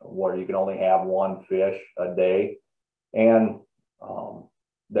 where you can only have one fish a day, and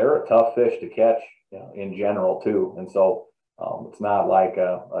they're a tough fish to catch, you know, in general too. And so it's not like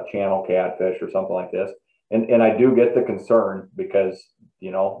a channel catfish or something like this. And I do get the concern because,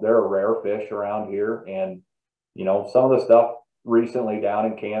 you know, they're a rare fish around here, and you know, some of the stuff recently down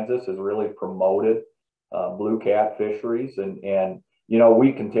in Kansas has really promoted blue cat fisheries, and you know,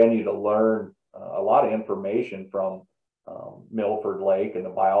 we continue to learn a lot of information from Milford Lake and the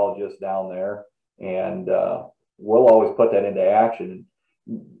biologists down there, and we'll always put that into action.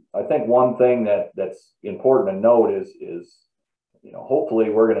 I think one thing that's important to note is you know, hopefully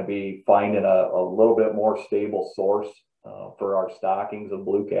we're going to be finding a little bit more stable source for our stockings of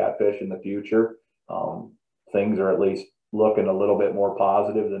blue catfish in the future. Things are at least looking a little bit more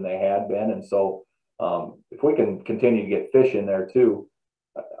positive than they had been, and so if we can continue to get fish in there too,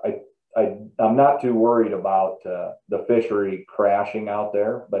 I'm not too worried about the fishery crashing out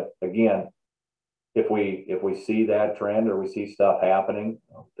there. But again, if we see that trend or we see stuff happening,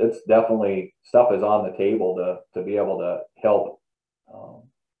 it's definitely stuff is on the table to be able to help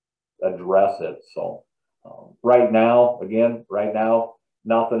address it. So right now,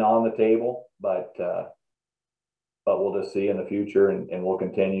 nothing on the table, but we'll just see in the future, and we'll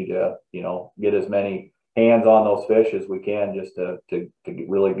continue to, you know, get as many hands on those fish as we can, just to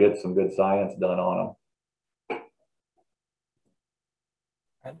really get some good science done on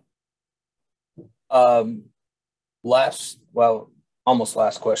them. Almost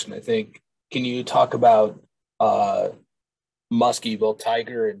last question, I think. Can you talk about muskie, both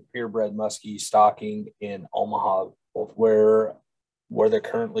tiger and purebred muskie stocking in Omaha, both where they're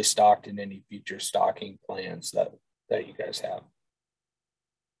currently stocked and any future stocking plans that you guys have?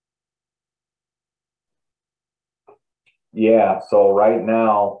 Yeah, so right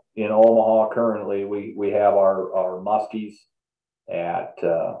now in Omaha currently we have our muskies at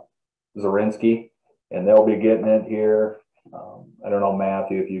Zorinsky, and they'll be getting it here. I don't know,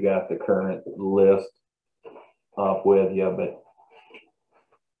 Matthew, if you got the current list up with you, but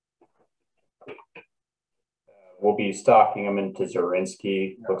we'll be stocking them into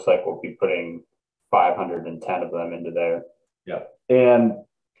Zorinsky. Looks like we'll be putting 510 of them into there. Yeah, and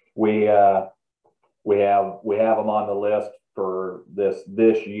we have them on the list for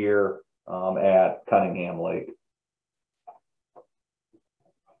this year at Cunningham Lake.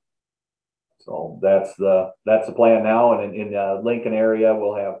 So that's the plan now. And in the Lincoln area,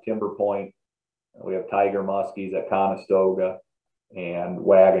 we'll have Timber Point. We have tiger muskies at Conestoga, and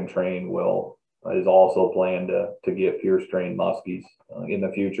Wagon Train is also planned to get fierce train muskies in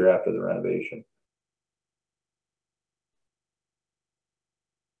the future after the renovation.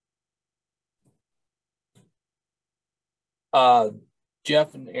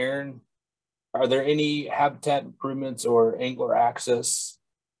 Jeff and Aaron, are there any habitat improvements or angler access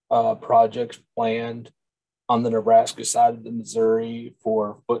projects planned on the Nebraska side of the Missouri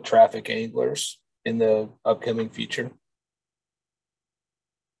for foot traffic anglers in the upcoming future?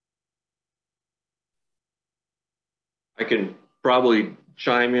 I can probably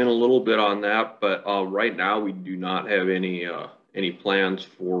chime in a little bit on that, but right now we do not have any plans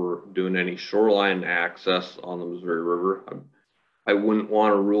for doing any shoreline access on the Missouri River. I wouldn't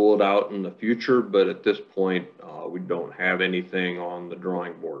want to rule it out in the future, but at this point, we don't have anything on the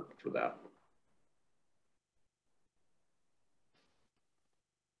drawing board for that.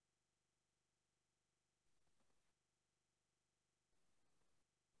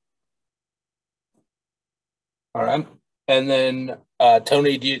 All right. And then,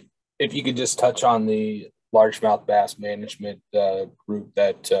 Tony, if you could just touch on the largemouth bass management group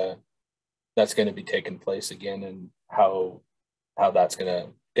that's going to be taking place again, and how that's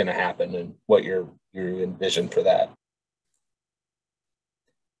going to happen, and what you envision for that.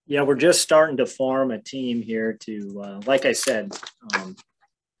 Yeah, we're just starting to form a team here to, like I said,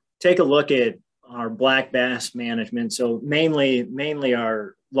 take a look at our black bass management. So mainly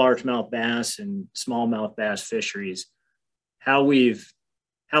our largemouth bass and smallmouth bass fisheries, how we've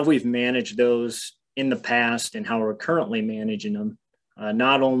managed those in the past and how we're currently managing them.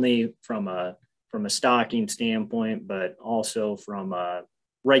 not only from a stocking standpoint, but also from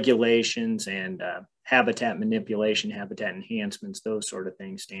regulations and habitat manipulation, habitat enhancements, those sort of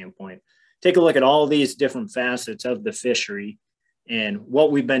things standpoint. Take a look at all these different facets of the fishery and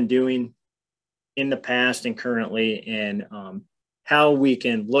what we've been doing in the past and currently, and how we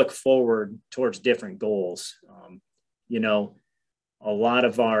can look forward towards different goals. You know, a lot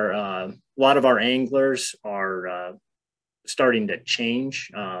of our anglers are starting to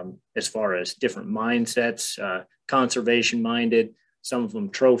change as far as different mindsets, conservation minded, some of them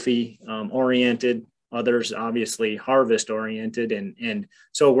trophy oriented, others obviously harvest oriented. And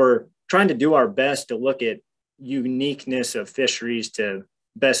so we're trying to do our best to look at uniqueness of fisheries to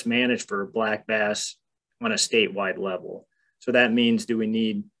best manage for black bass on a statewide level. So that means, do we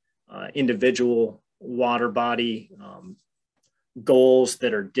need individual water body goals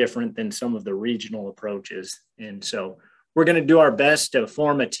that are different than some of the regional approaches? And so we're going to do our best to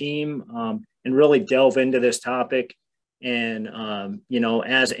form a team and really delve into this topic. And, you know,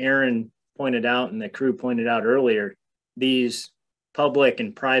 as Aaron pointed out and the crew pointed out earlier, these public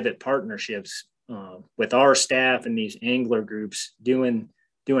and private partnerships with our staff and these angler groups doing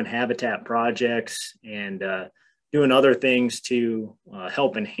habitat projects and doing other things to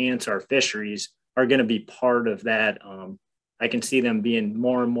help enhance our fisheries are going to be part of that. I can see them being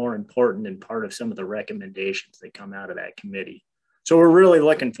more and more important and part of some of the recommendations that come out of that committee. So we're really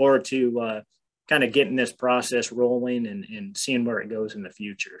looking forward to kind of getting this process rolling and seeing where it goes in the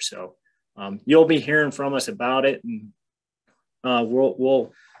future. So you'll be hearing from us about it, and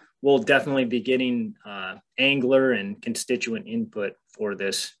we'll definitely be getting angler and constituent input for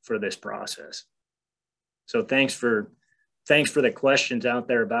this process. So thanks for the questions out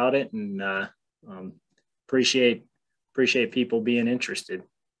there about it, and appreciate people being interested.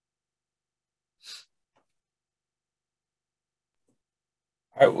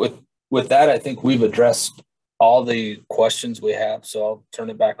 All right, with that, I think we've addressed all the questions we have. So I'll turn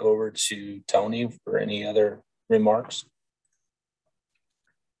it back over to Tony for any other remarks.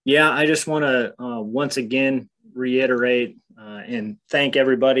 Yeah, I just want to once again reiterate and thank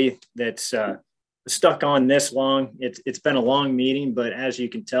everybody that's stuck on this long. It's been a long meeting, but as you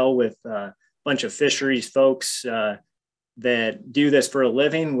can tell, with a bunch of fisheries folks that do this for a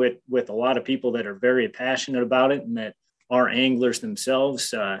living, with a lot of people that are very passionate about it and that are anglers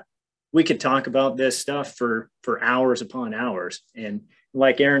themselves, we could talk about this stuff for hours upon hours. And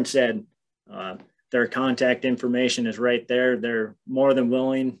like Aaron said, their contact information is right there. They're more than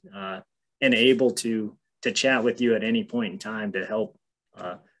willing and able to chat with you at any point in time to help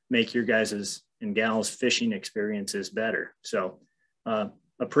make your guys' and gals' fishing experiences better. So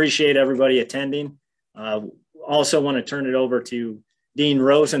appreciate everybody attending. Also want to turn it over to Dean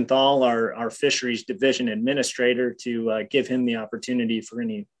Rosenthal, our Fisheries Division Administrator, to give him the opportunity for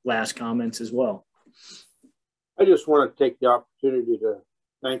any last comments as well. I just want to take the opportunity to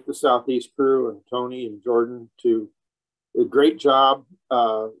thank the Southeast crew and Tony and Jordan to a great job.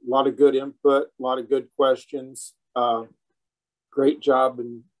 A lot of good input, a lot of good questions. Great job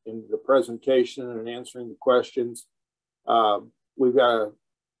in the presentation and answering the questions. We've got a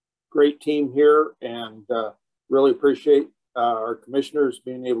great team here, and really appreciate our commissioners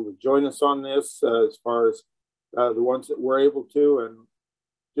being able to join us on this as far as the ones that we're able to, and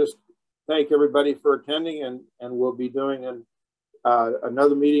just thank everybody for attending, and we'll be doing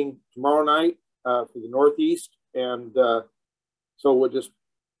another meeting tomorrow night for the Northeast. And so we'll just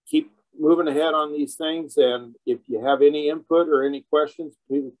keep moving ahead on these things. And if you have any input or any questions,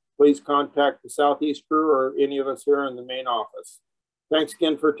 please contact the Southeast crew or any of us here in the main office. Thanks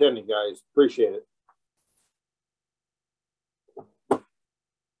again for attending, guys. Appreciate it.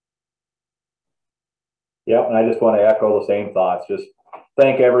 Yep, and I just want to echo the same thoughts. Just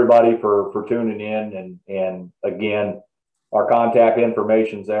thank everybody for tuning in, and again, our contact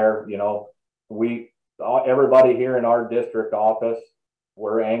information's there. You know, everybody here in our district office,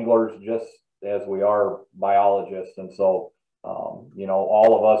 we're anglers just as we are biologists, and so you know,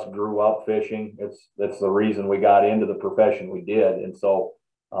 all of us grew up fishing. That's the reason we got into the profession we did, and so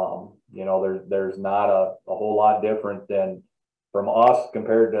you know, there's not a whole lot different than from us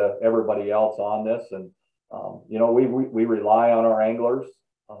compared to everybody else on this. And you know, we rely on our anglers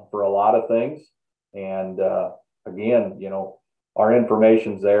for a lot of things. And again, you know, our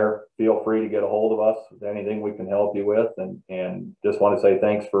information's there. Feel free to get a hold of us with anything we can help you with. And just want to say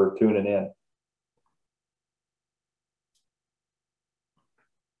thanks for tuning in.